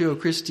Ratio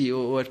Christi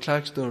or at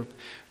Klerksdorp,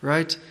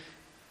 right?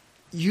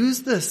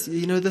 Use this,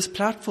 this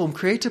platform,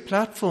 create a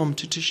platform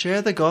to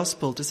share the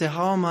gospel, to say,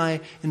 how am I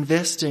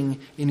investing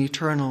in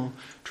eternal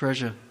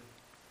treasure?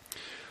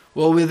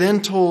 Well, we're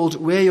then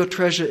told, where your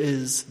treasure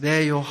is,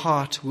 there your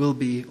heart will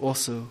be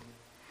also.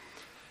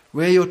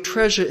 Where your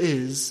treasure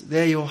is,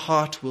 there your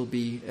heart will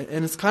be.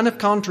 And it's kind of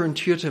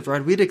counterintuitive,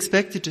 right? We'd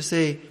expect it to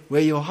say,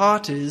 where your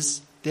heart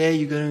is, there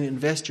you're going to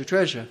invest your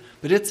treasure.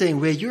 But it's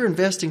saying where you're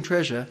investing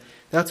treasure,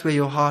 that's where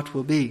your heart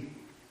will be.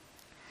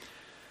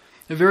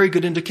 A very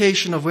good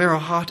indication of where our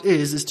heart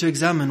is to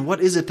examine what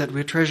is it that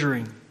we're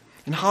treasuring.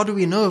 And how do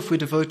we know if we're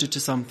devoted to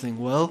something?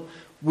 Well,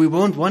 we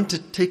won't want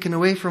it taken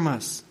away from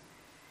us.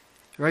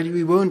 Right?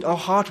 Our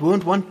heart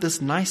won't want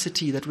this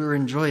nicety that we're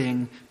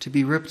enjoying to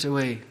be ripped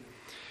away.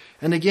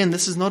 And again,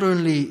 this is not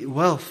only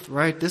wealth,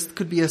 right? This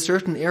could be a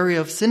certain area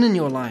of sin in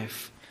your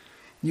life.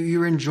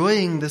 You're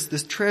enjoying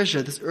this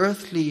treasure, this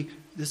earthly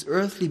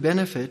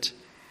benefit,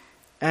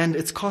 and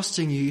it's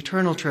costing you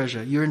eternal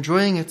treasure. You're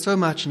enjoying it so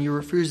much and you're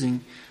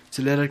refusing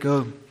to let it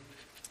go.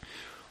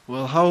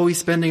 Well, how are we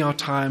spending our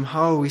time?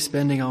 How are we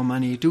spending our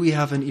money? Do we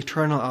have an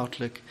eternal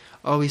outlook?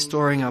 Are we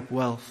storing up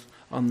wealth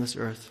on this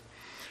earth?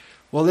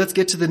 Well, let's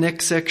get to the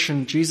next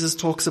section. Jesus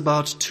talks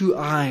about 2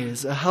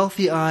 eyes, a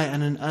healthy eye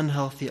and an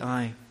unhealthy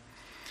eye.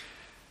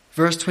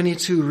 Verse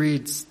 22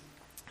 reads,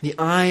 "The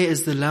eye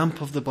is the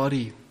lamp of the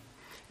body.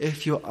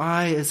 If your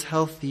eye is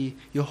healthy,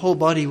 your whole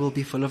body will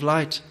be full of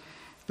light.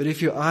 But if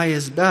your eye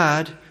is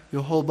bad,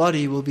 your whole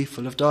body will be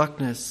full of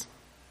darkness.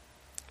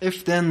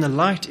 If then the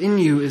light in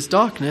you is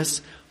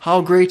darkness,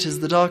 how great is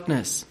the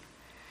darkness?"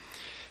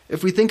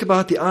 If we think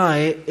about the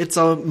eye, it's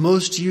our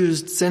most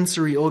used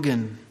sensory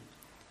organ.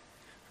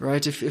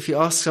 Right? If you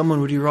ask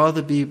someone, would you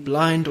rather be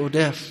blind or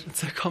deaf?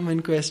 It's a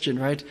common question,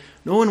 right?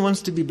 No one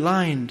wants to be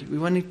blind. We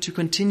want to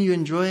continue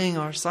enjoying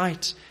our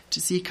sight,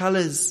 to see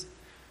colors,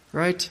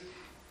 right?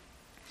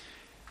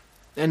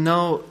 And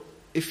now,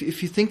 if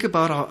you think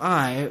about our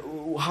eye,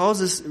 how is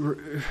this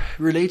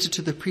related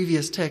to the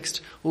previous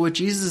text? Well, what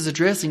Jesus is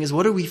addressing is,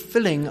 what are we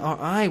filling our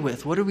eye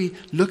with? What are we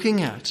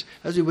looking at?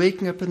 As we're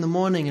waking up in the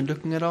morning and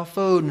looking at our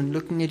phone and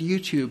looking at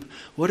YouTube,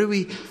 what are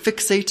we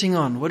fixating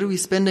on? What are we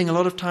spending a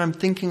lot of time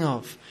thinking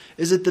of?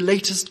 Is it the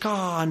latest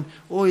car and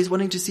always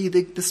wanting to see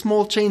the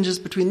small changes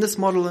between this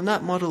model and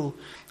that model?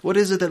 What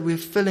is it that we're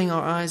filling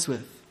our eyes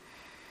with?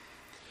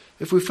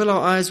 If we fill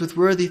our eyes with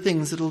worthy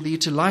things, it'll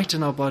lead to light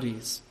in our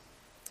bodies.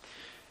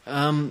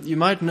 You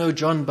might know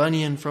John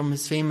Bunyan from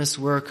his famous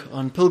work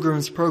on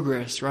Pilgrim's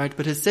Progress, right?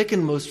 But his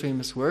second most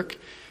famous work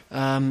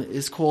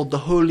is called The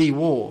Holy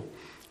War,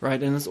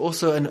 right? And it's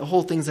also, and the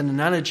whole thing's an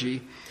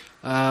analogy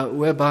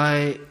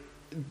whereby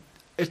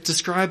it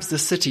describes the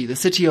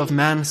city of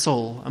man's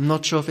soul. I'm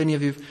not sure if any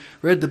of you have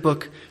read the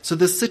book. So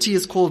this city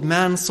is called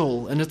man's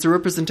soul, and it's a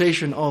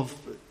representation of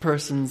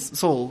person's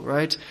soul,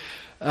 right?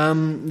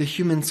 The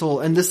human soul.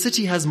 And the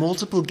city has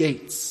multiple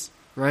gates,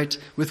 right,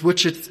 with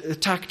which it's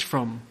attacked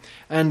from.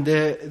 And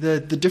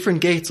the different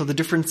gates are the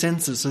different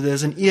senses. So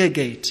there's an ear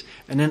gate,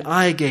 and an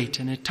eye gate,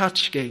 and a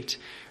touch gate,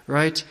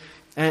 right?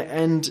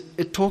 And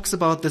it talks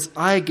about this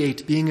eye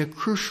gate being a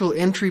crucial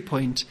entry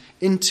point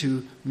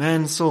into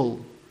man's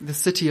soul, the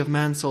city of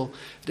man's soul.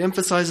 It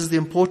emphasizes the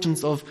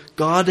importance of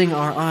guarding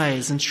our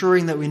eyes,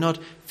 ensuring that we're not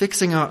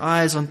fixing our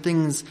eyes on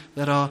things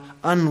that are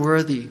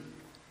unworthy.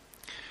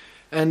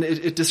 And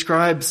it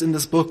describes in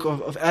this book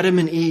of Adam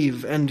and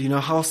Eve, and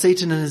how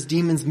Satan and his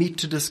demons meet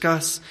to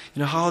discuss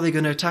how they're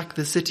going to attack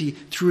the city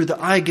through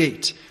the eye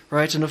gate,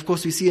 right? And of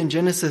course we see in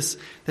Genesis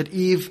that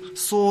Eve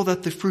saw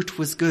that the fruit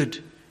was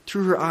good.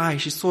 Through her eye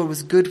she saw it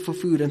was good for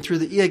food, and through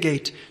the ear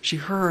gate she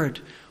heard,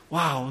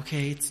 wow,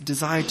 okay, it's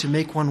desired to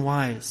make one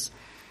wise.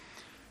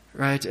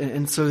 Right,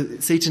 and so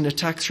Satan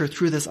attacks her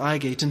through this eye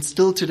gate, and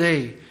still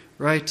today,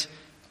 right,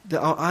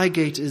 our eye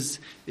gate is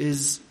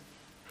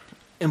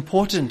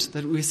important.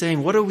 That we're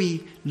saying, what are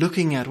we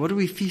looking at? What are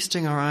we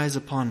feasting our eyes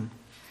upon?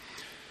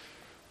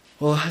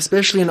 Well,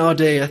 especially in our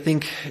day, I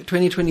think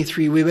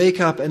 2023, we wake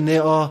up and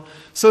there are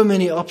so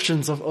many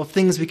options of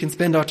things we can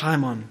spend our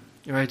time on.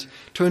 Right,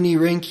 Tony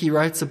Reinke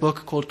writes a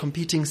book called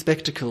Competing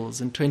Spectacles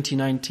in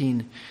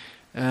 2019,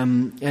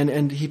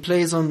 and he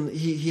plays on.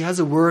 He has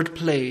a word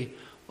play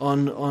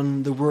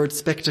on the word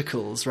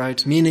spectacles,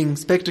 right? Meaning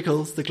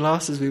spectacles, the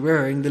glasses we're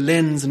wearing, the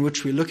lens in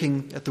which we're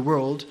looking at the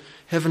world,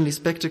 heavenly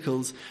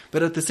spectacles,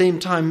 but at the same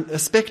time, a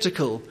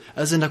spectacle,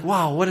 as in like,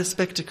 wow, what a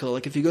spectacle.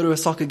 Like if you go to a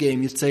soccer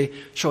game, you'd say,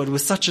 sure, it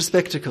was such a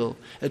spectacle.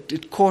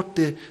 It caught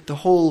the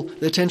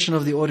attention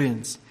of the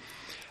audience.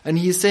 And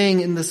he's saying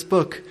in this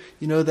book,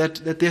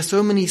 that there's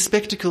so many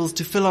spectacles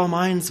to fill our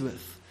minds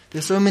with.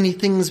 There's so many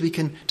things we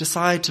can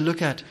decide to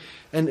look at.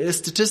 And a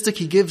statistic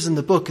he gives in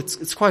the book,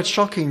 it's quite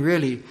shocking,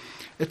 really.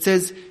 It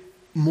says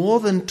more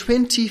than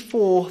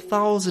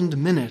 24,000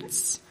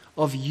 minutes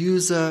of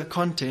user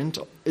content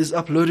is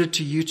uploaded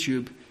to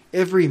YouTube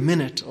every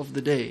minute of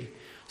the day.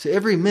 So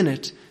every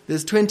minute,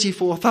 there's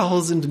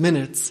 24,000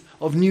 minutes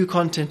of new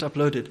content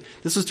uploaded.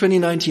 This was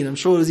 2019. I'm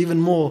sure there's even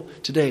more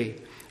today,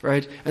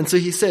 right? And so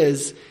he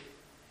says,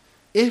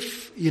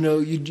 if,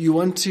 you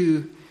want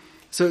to,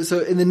 so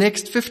in the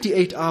next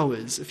 58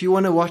 hours, if you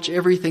want to watch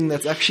everything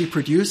that's actually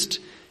produced,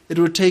 it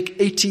would take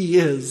 80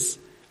 years,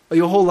 or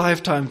your whole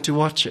lifetime, to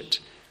watch it,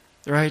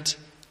 right?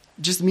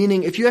 Just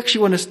meaning, if you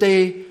actually want to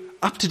stay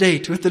up to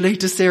date with the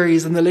latest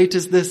series and the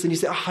latest this, and you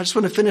say, I just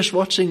want to finish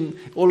watching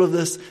all of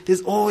this,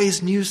 there's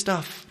always new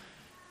stuff.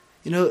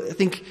 I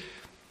think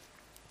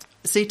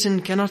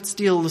Satan cannot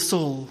steal the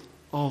soul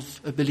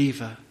of a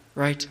believer,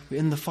 right? We're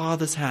in the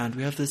Father's hand.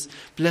 We have this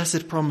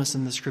blessed promise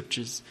in the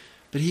Scriptures,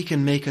 but he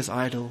can make us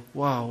idle.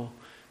 Wow.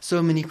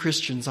 So many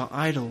Christians are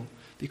idle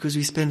because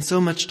we spend so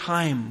much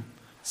time,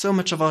 so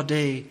much of our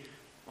day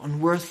on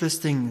worthless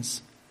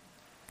things.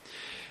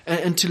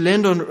 And to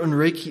lend on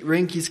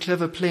Reinke's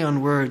clever play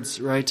on words,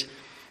 right,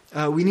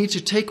 we need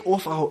to take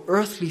off our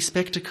earthly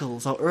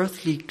spectacles, our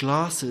earthly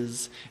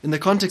glasses in the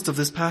context of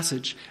this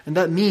passage. And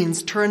that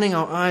means turning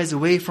our eyes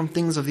away from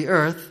things of the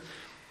earth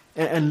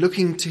and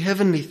looking to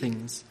heavenly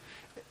things.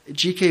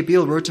 G.K.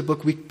 Beale wrote a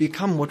book, We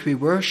Become What We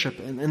Worship,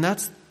 and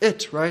that's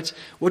it, right?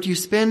 What you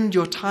spend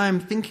your time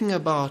thinking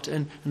about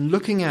and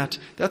looking at,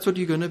 that's what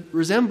you're going to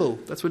resemble.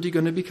 That's what you're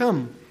going to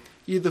become,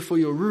 either for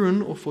your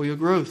ruin or for your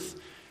growth.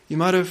 You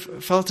might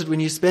have felt it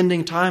when you're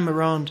spending time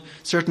around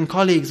certain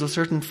colleagues or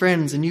certain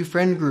friends, a new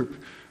friend group,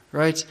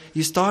 right?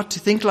 You start to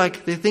think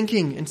like they're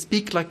thinking and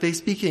speak like they're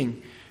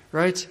speaking,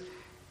 right?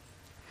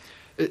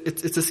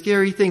 It's a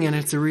scary thing, and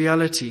it's a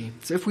reality.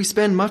 So if we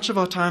spend much of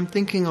our time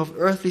thinking of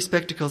earthly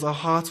spectacles, our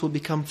hearts will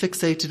become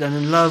fixated and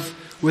in love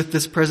with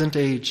this present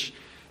age,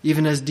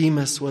 even as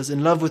Demas was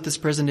in love with this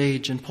present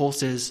age, and Paul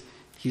says,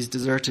 he's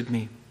deserted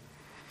me.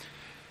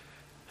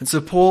 And so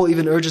Paul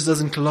even urges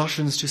us in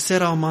Colossians to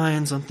set our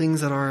minds on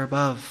things that are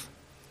above,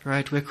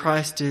 right, where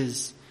Christ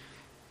is.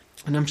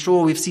 And I'm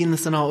sure we've seen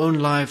this in our own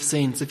lives,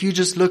 saints. If you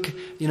just look,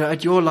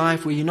 at your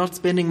life where you're not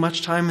spending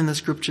much time in the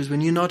Scriptures,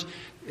 when you're not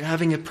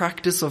having a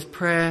practice of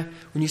prayer,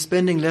 when you're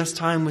spending less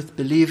time with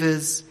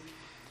believers,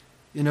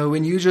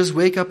 when you just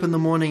wake up in the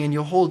morning and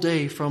your whole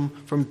day from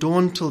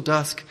dawn till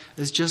dusk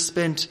is just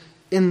spent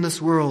in this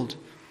world,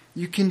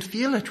 you can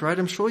feel it, right?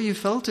 I'm sure you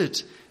felt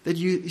it, that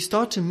you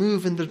start to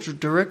move in the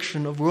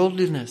direction of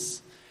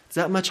worldliness. It's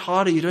that much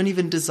harder. You don't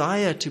even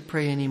desire to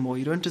pray anymore.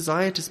 You don't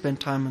desire to spend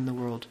time in the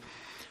world.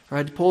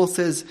 Right? Paul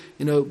says,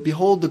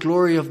 behold the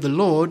glory of the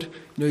Lord.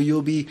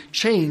 You'll be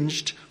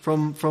changed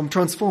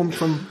transformed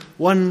from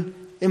one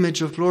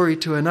image of glory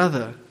to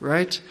another,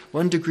 right?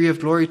 One degree of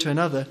glory to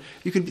another.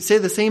 You can say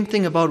the same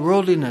thing about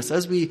worldliness.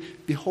 As we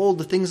behold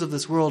the things of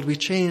this world, we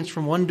change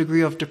from one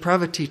degree of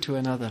depravity to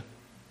another.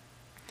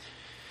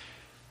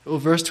 Well,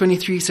 verse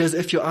 23 says,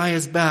 if your eye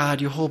is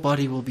bad, your whole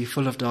body will be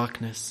full of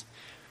darkness.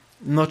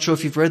 I'm not sure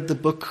if you've read the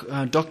book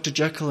Dr.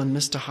 Jekyll and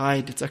Mr.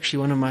 Hyde. It's actually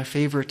one of my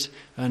favorite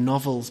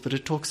novels, but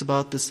it talks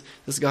about this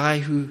guy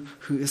who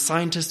is a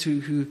scientist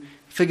who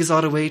figures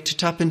out a way to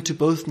tap into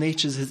both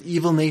natures, his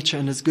evil nature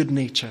and his good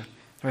nature.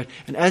 Right?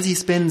 And as he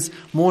spends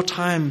more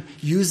time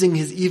using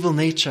his evil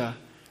nature,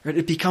 right,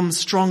 it becomes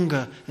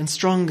stronger and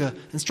stronger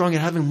and stronger,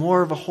 having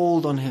more of a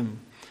hold on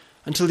him,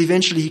 until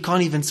eventually he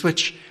can't even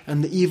switch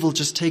and the evil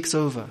just takes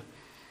over.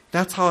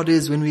 That's how it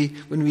is when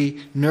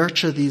we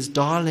nurture these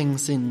darling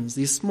sins,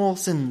 these small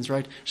sins,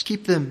 right? Just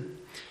keep them.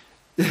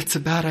 It's a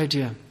bad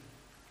idea.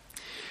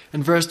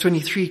 And verse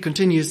 23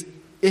 continues,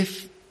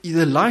 if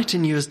the light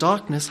in you is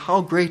darkness,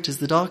 how great is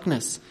the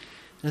darkness?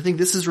 And I think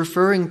this is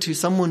referring to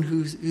someone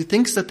who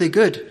thinks that they're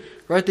good,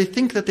 right? They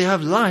think that they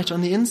have light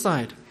on the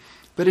inside.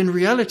 But in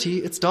reality,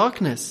 it's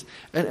darkness.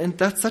 And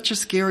that's such a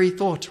scary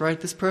thought, right?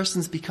 This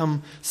person's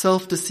become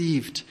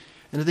self-deceived.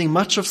 And I think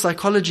much of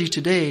psychology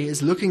today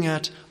is looking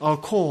at our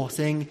core,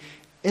 saying,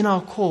 in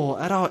our core,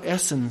 at our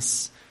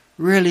essence,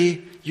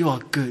 really, you are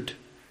good,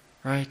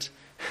 right?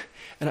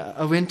 And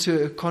I went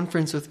to a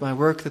conference with my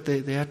work that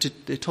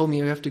they told me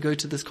you have to go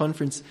to this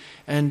conference,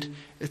 and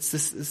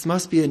this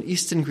must be an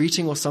Eastern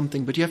greeting or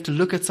something, but you have to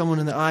look at someone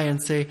in the eye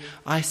and say,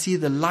 I see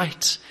the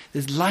light.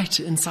 There's light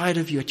inside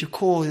of you. At your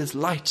core, there's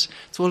light.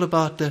 It's all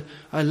about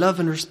I love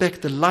and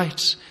respect the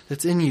light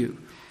that's in you.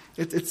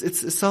 It's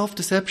a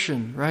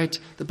self-deception, right?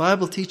 The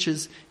Bible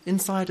teaches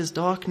inside is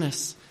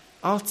darkness,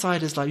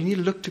 outside is light. You need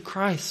to look to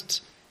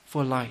Christ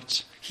for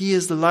light. He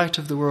is the light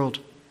of the world.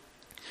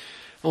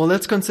 Well,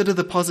 let's consider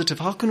the positive.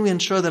 How can we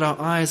ensure that our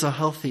eyes are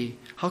healthy?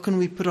 How can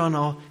we put on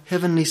our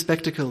heavenly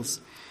spectacles?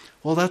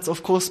 Well, that's,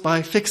 of course,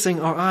 by fixing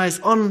our eyes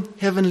on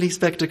heavenly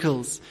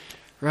spectacles,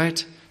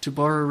 right? To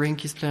borrow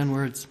Renke's plan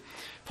words.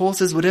 Paul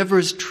says, whatever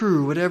is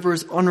true, whatever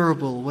is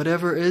honorable,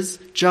 whatever is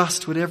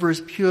just, whatever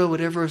is pure,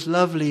 whatever is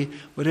lovely,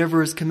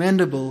 whatever is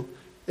commendable,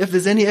 if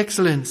there's any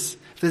excellence,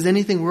 if there's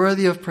anything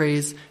worthy of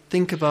praise,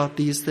 think about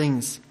these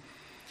things.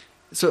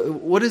 So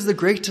what is the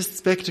greatest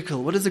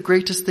spectacle? What is the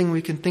greatest thing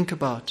we can think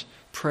about?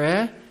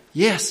 Prayer?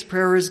 Yes,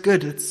 prayer is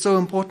good. It's so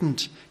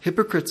important.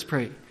 Hypocrites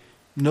pray.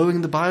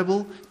 Knowing the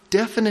Bible?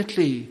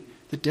 Definitely.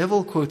 The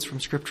devil quotes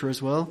from Scripture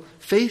as well.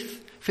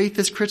 Faith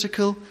is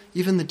critical.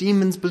 Even the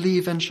demons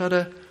believe and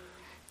shudder.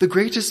 The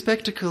greatest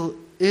spectacle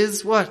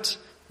is what?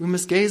 We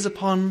must gaze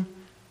upon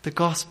the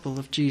gospel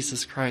of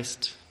Jesus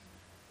Christ.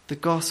 The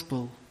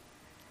gospel.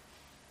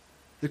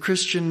 The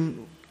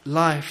Christian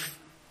life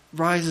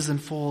rises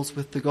and falls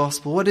with the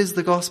gospel. What is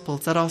the gospel?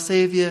 It's that our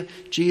Savior,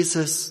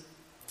 Jesus,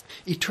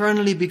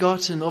 eternally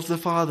begotten of the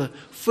Father,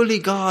 fully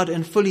God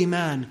and fully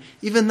man.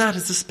 Even that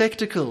is a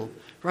spectacle,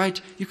 right?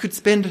 You could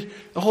spend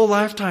a whole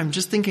lifetime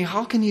just thinking,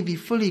 how can he be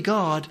fully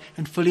God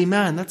and fully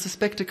man? That's a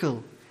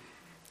spectacle.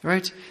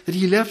 Right? That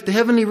he left the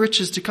heavenly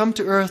riches to come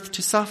to earth,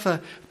 to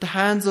suffer at the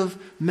hands of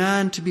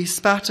man, to be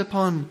spat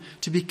upon,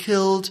 to be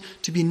killed,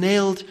 to be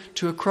nailed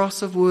to a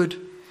cross of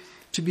wood,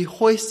 to be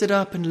hoisted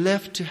up and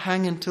left to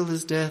hang until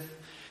his death.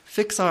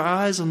 Fix our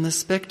eyes on this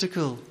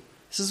spectacle.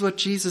 This is what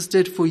Jesus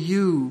did for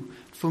you,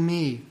 for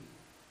me.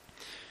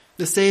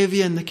 The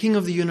Savior and the King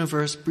of the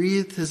universe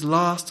breathed his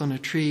last on a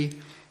tree,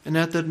 and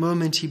at that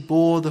moment he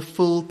bore the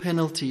full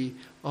penalty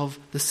of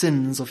the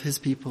sins of his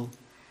people.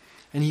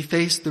 And he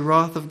faced the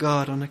wrath of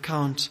God on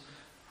account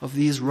of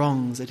these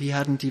wrongs that he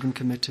hadn't even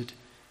committed.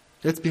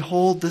 Let's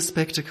behold this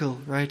spectacle,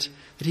 right?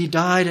 That he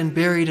died and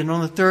buried, and on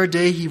the third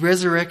day he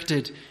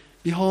resurrected.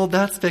 Behold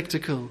that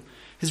spectacle.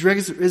 His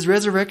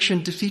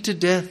resurrection defeated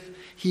death.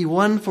 He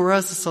won for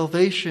us a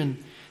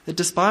salvation, that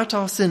despite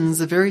our sins,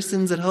 the very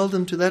sins that held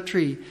him to that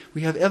tree,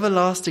 we have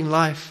everlasting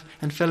life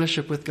and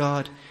fellowship with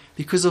God,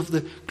 because of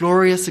the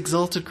glorious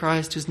exalted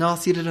Christ who's now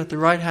seated at the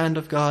right hand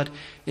of God,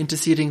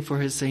 interceding for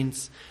his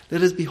saints.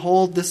 Let us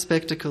behold this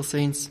spectacle,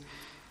 saints.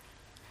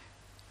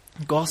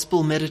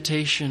 Gospel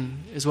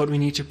meditation is what we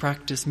need to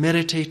practice,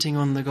 meditating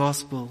on the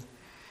gospel.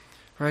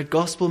 Right?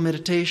 Gospel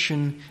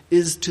meditation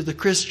is to the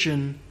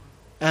Christian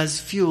as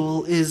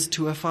fuel is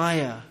to a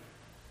fire.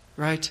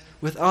 Right?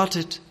 Without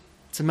it,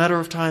 it's a matter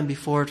of time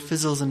before it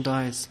fizzles and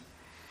dies.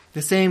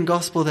 The same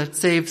gospel that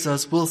saves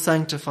us will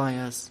sanctify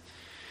us.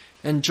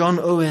 And John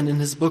Owen, in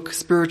his book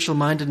Spiritual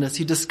Mindedness,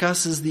 he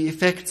discusses the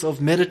effects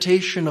of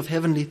meditation of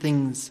heavenly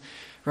things.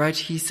 Right?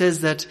 He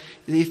says that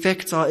the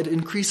effects are, it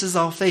increases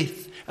our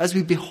faith. As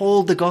we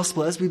behold the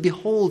gospel, as we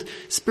behold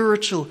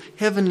spiritual,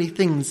 heavenly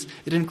things,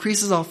 it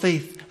increases our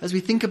faith. As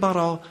we think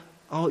about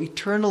our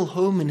eternal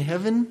home in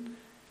heaven,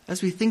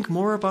 as we think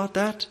more about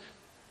that,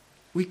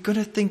 we're going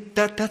to think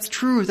that's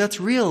true, that's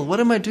real. What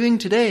am I doing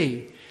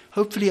today?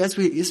 Hopefully, as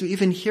we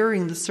even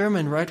hearing the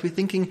sermon, right, we're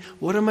thinking,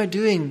 what am I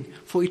doing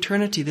for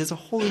eternity? There's a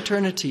whole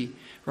eternity,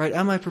 right?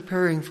 Am I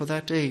preparing for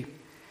that day?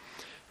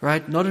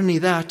 Right? Not only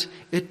that,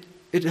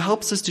 it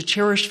helps us to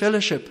cherish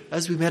fellowship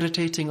as we're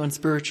meditating on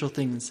spiritual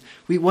things.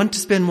 We want to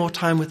spend more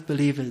time with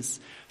believers.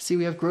 See,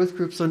 we have growth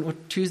groups on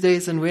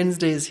Tuesdays and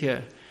Wednesdays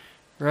here,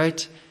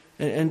 right?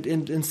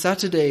 And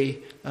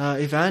Saturday,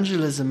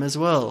 evangelism as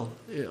well,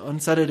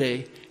 on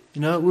Saturday. You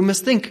know, we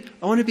must think,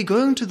 I want to be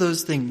going to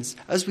those things.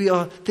 As we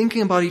are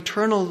thinking about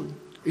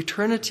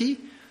eternity,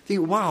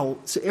 think, wow,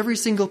 so every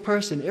single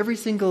person, every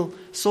single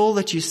soul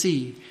that you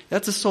see,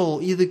 that's a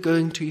soul either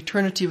going to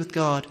eternity with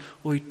God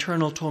or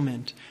eternal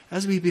torment.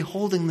 As we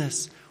beholding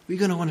this, we're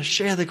going to want to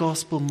share the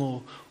gospel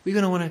more. We're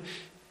going to want to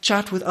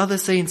chat with other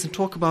saints and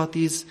talk about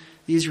these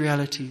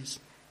realities.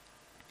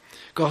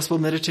 Gospel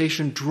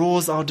meditation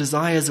draws our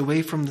desires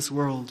away from this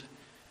world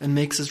and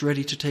makes us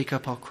ready to take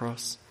up our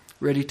cross,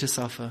 ready to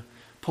suffer.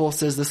 Paul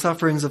says the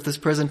sufferings of this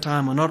present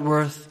time are not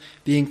worth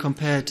being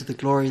compared to the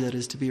glory that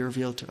is to be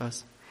revealed to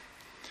us.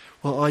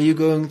 Well, are you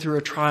going through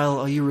a trial?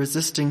 Are you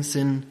resisting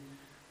sin?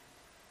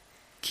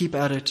 Keep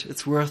at it.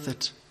 It's worth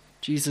it.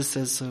 Jesus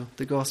says so.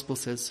 The gospel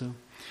says so.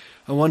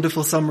 A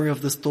wonderful summary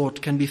of this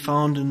thought can be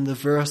found in the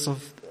verse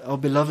of our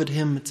beloved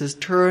hymn. It says,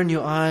 "Turn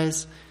your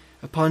eyes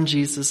upon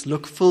Jesus,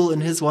 look full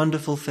in his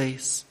wonderful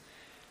face,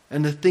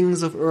 and the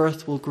things of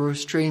earth will grow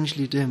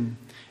strangely dim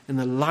in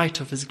the light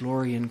of his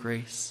glory and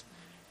grace."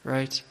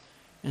 Right?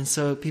 And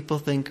so people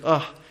think,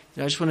 I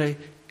just want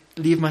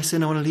to leave my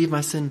sin. I want to leave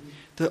my sin.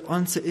 The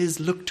answer is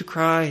look to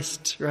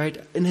Christ,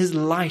 right? In his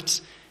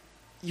light,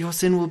 your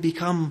sin will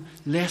become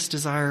less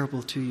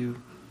desirable to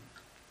you.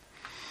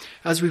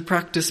 As we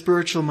practice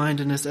spiritual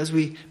mindedness, as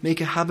we make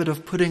a habit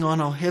of putting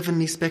on our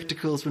heavenly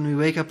spectacles when we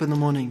wake up in the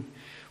morning,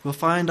 we'll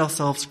find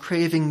ourselves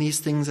craving these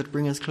things that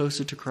bring us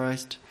closer to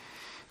Christ,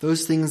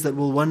 those things that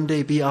will one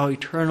day be our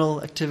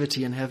eternal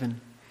activity in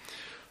heaven.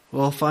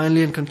 Well,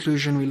 finally, in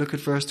conclusion, we look at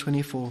verse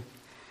 24.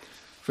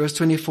 Verse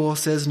 24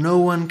 says, "No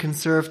one can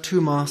serve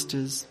two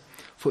masters,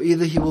 for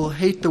either he will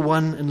hate the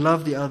one and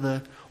love the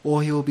other,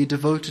 or he will be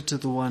devoted to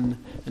the one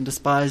and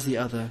despise the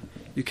other.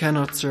 You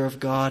cannot serve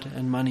God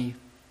and money."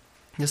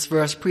 This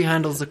verse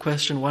prehandles the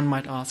question one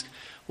might ask,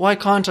 why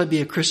can't I be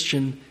a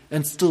Christian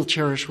and still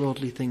cherish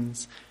worldly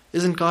things?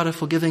 Isn't God a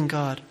forgiving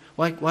God?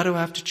 Why do I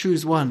have to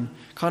choose one?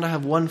 Can't I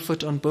have one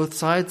foot on both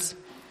sides?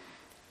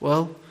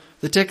 Well,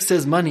 the text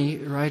says money,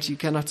 right? You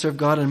cannot serve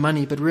God and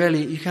money, but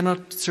really you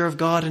cannot serve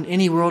God and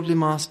any worldly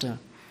master.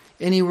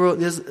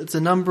 It's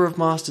a number of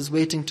masters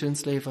waiting to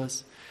enslave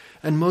us.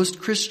 And most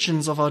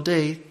Christians of our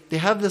day, they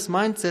have this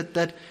mindset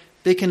that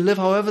they can live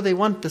however they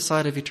want this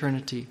side of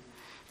eternity.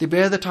 They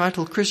bear the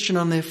title Christian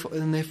on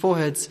their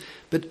foreheads,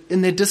 but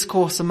in their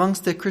discourse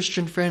amongst their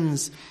Christian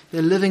friends,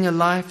 they're living a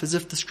life as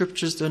if the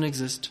scriptures don't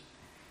exist.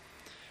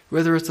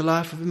 Whether it's a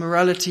life of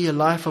immorality, a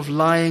life of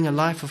lying, a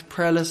life of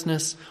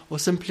prayerlessness, or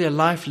simply a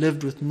life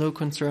lived with no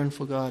concern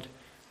for God.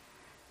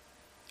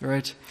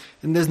 Right?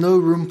 And there's no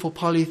room for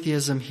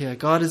polytheism here.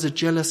 God is a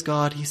jealous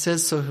God. He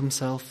says so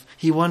himself.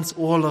 He wants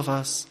all of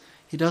us.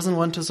 He doesn't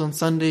want us on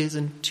Sundays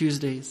and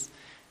Tuesdays.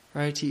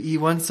 Right? He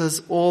wants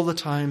us all the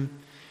time.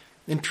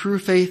 And true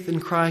faith in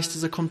Christ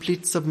is a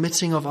complete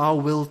submitting of our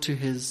will to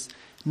his.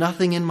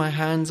 Nothing in my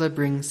hands I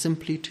bring,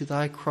 simply to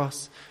thy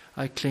cross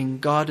I cling.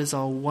 God is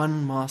our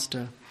one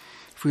master.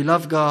 If we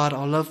love God,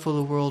 our love for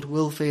the world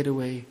will fade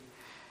away.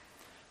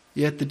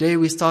 Yet the day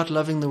we start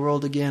loving the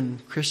world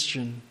again,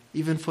 Christian,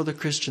 even for the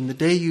Christian, the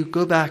day you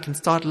go back and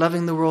start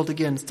loving the world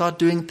again, start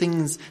doing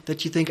things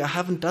that you think, I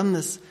haven't done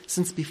this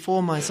since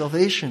before my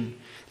salvation.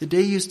 The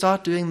day you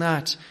start doing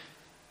that,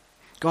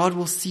 God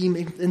will seem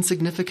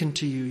insignificant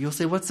to you. You'll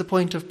say, what's the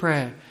point of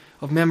prayer,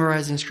 of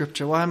memorizing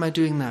scripture? Why am I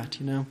doing that,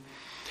 And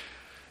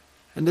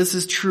this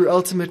is true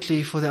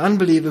ultimately for the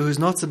unbeliever who's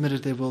not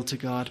submitted their will to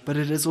God, but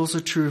it is also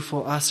true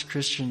for us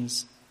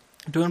Christians.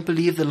 Don't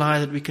believe the lie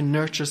that we can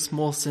nurture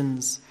small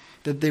sins,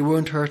 that they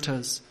won't hurt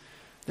us.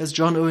 As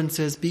John Owen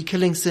says, be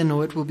killing sin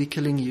or it will be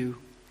killing you.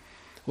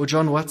 Or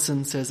John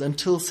Watson says,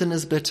 until sin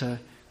is bitter,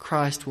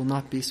 Christ will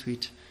not be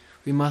sweet.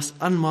 We must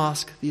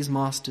unmask these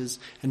masters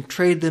and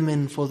trade them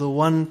in for the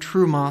one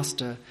true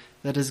master,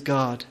 that is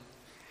God.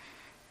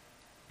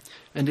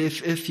 And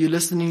if you're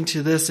listening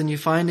to this and you're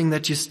finding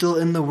that you're still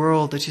in the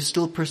world, that you're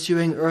still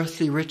pursuing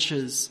earthly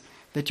riches,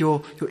 that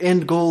your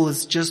end goal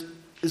is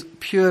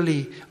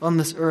purely on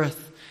this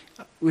earth,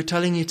 we're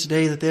telling you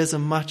today that there's a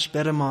much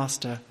better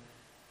master,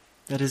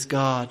 that is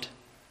God,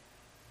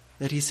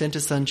 that he sent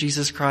his son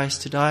Jesus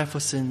Christ to die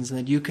for sins and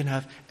that you can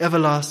have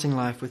everlasting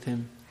life with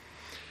him.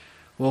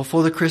 Well,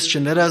 for the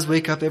Christian, let us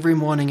wake up every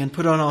morning and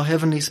put on our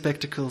heavenly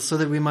spectacles so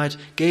that we might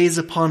gaze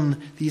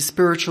upon these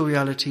spiritual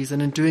realities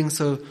and in doing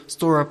so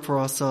store up for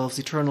ourselves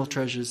eternal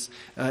treasures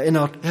in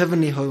our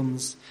heavenly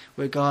homes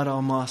where God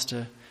our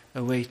Master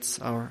awaits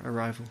our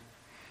arrival.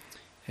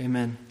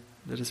 Amen.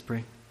 Let us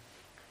pray.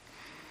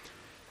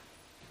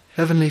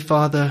 Heavenly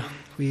Father,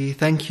 we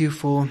thank you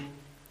for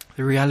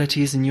the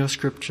realities in your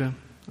scripture,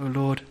 O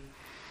Lord,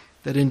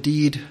 that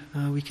indeed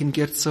we can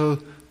get so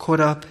caught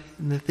up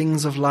in the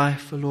things of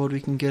life, O Lord.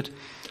 We can get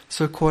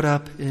so caught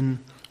up in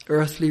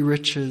earthly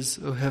riches,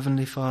 O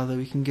Heavenly Father.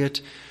 We can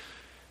get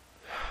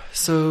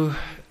so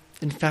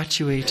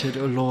infatuated,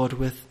 O Lord,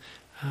 with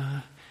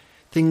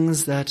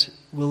things that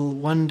will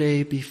one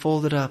day be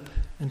folded up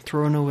and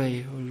thrown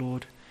away, O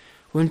Lord.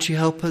 Won't you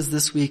help us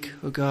this week,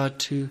 O God,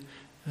 to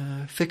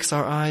fix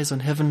our eyes on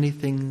heavenly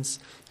things,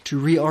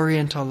 to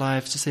reorient our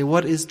lives, to say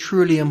what is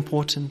truly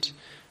important.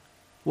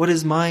 What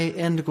is my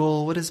end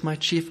goal? What is my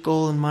chief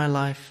goal in my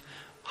life?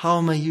 How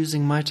am I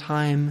using my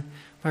time,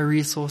 my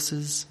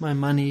resources, my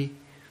money?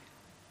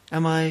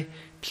 Am I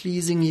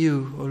pleasing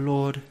you, O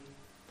Lord,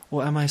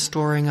 or am I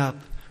storing up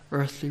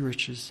earthly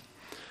riches?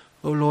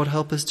 O Lord,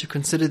 help us to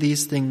consider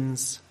these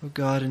things, O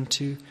God, and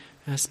to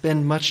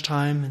spend much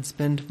time and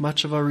spend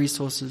much of our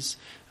resources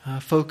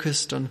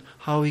focused on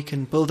how we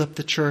can build up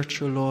the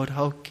church, O Lord,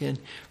 how we can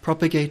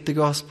propagate the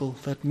gospel,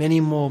 that many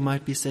more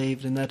might be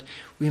saved, and that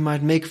we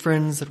might make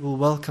friends that will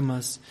welcome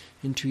us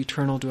into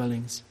eternal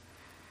dwellings.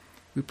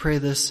 We pray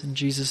this in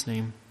Jesus'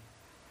 name.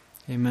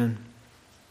 Amen.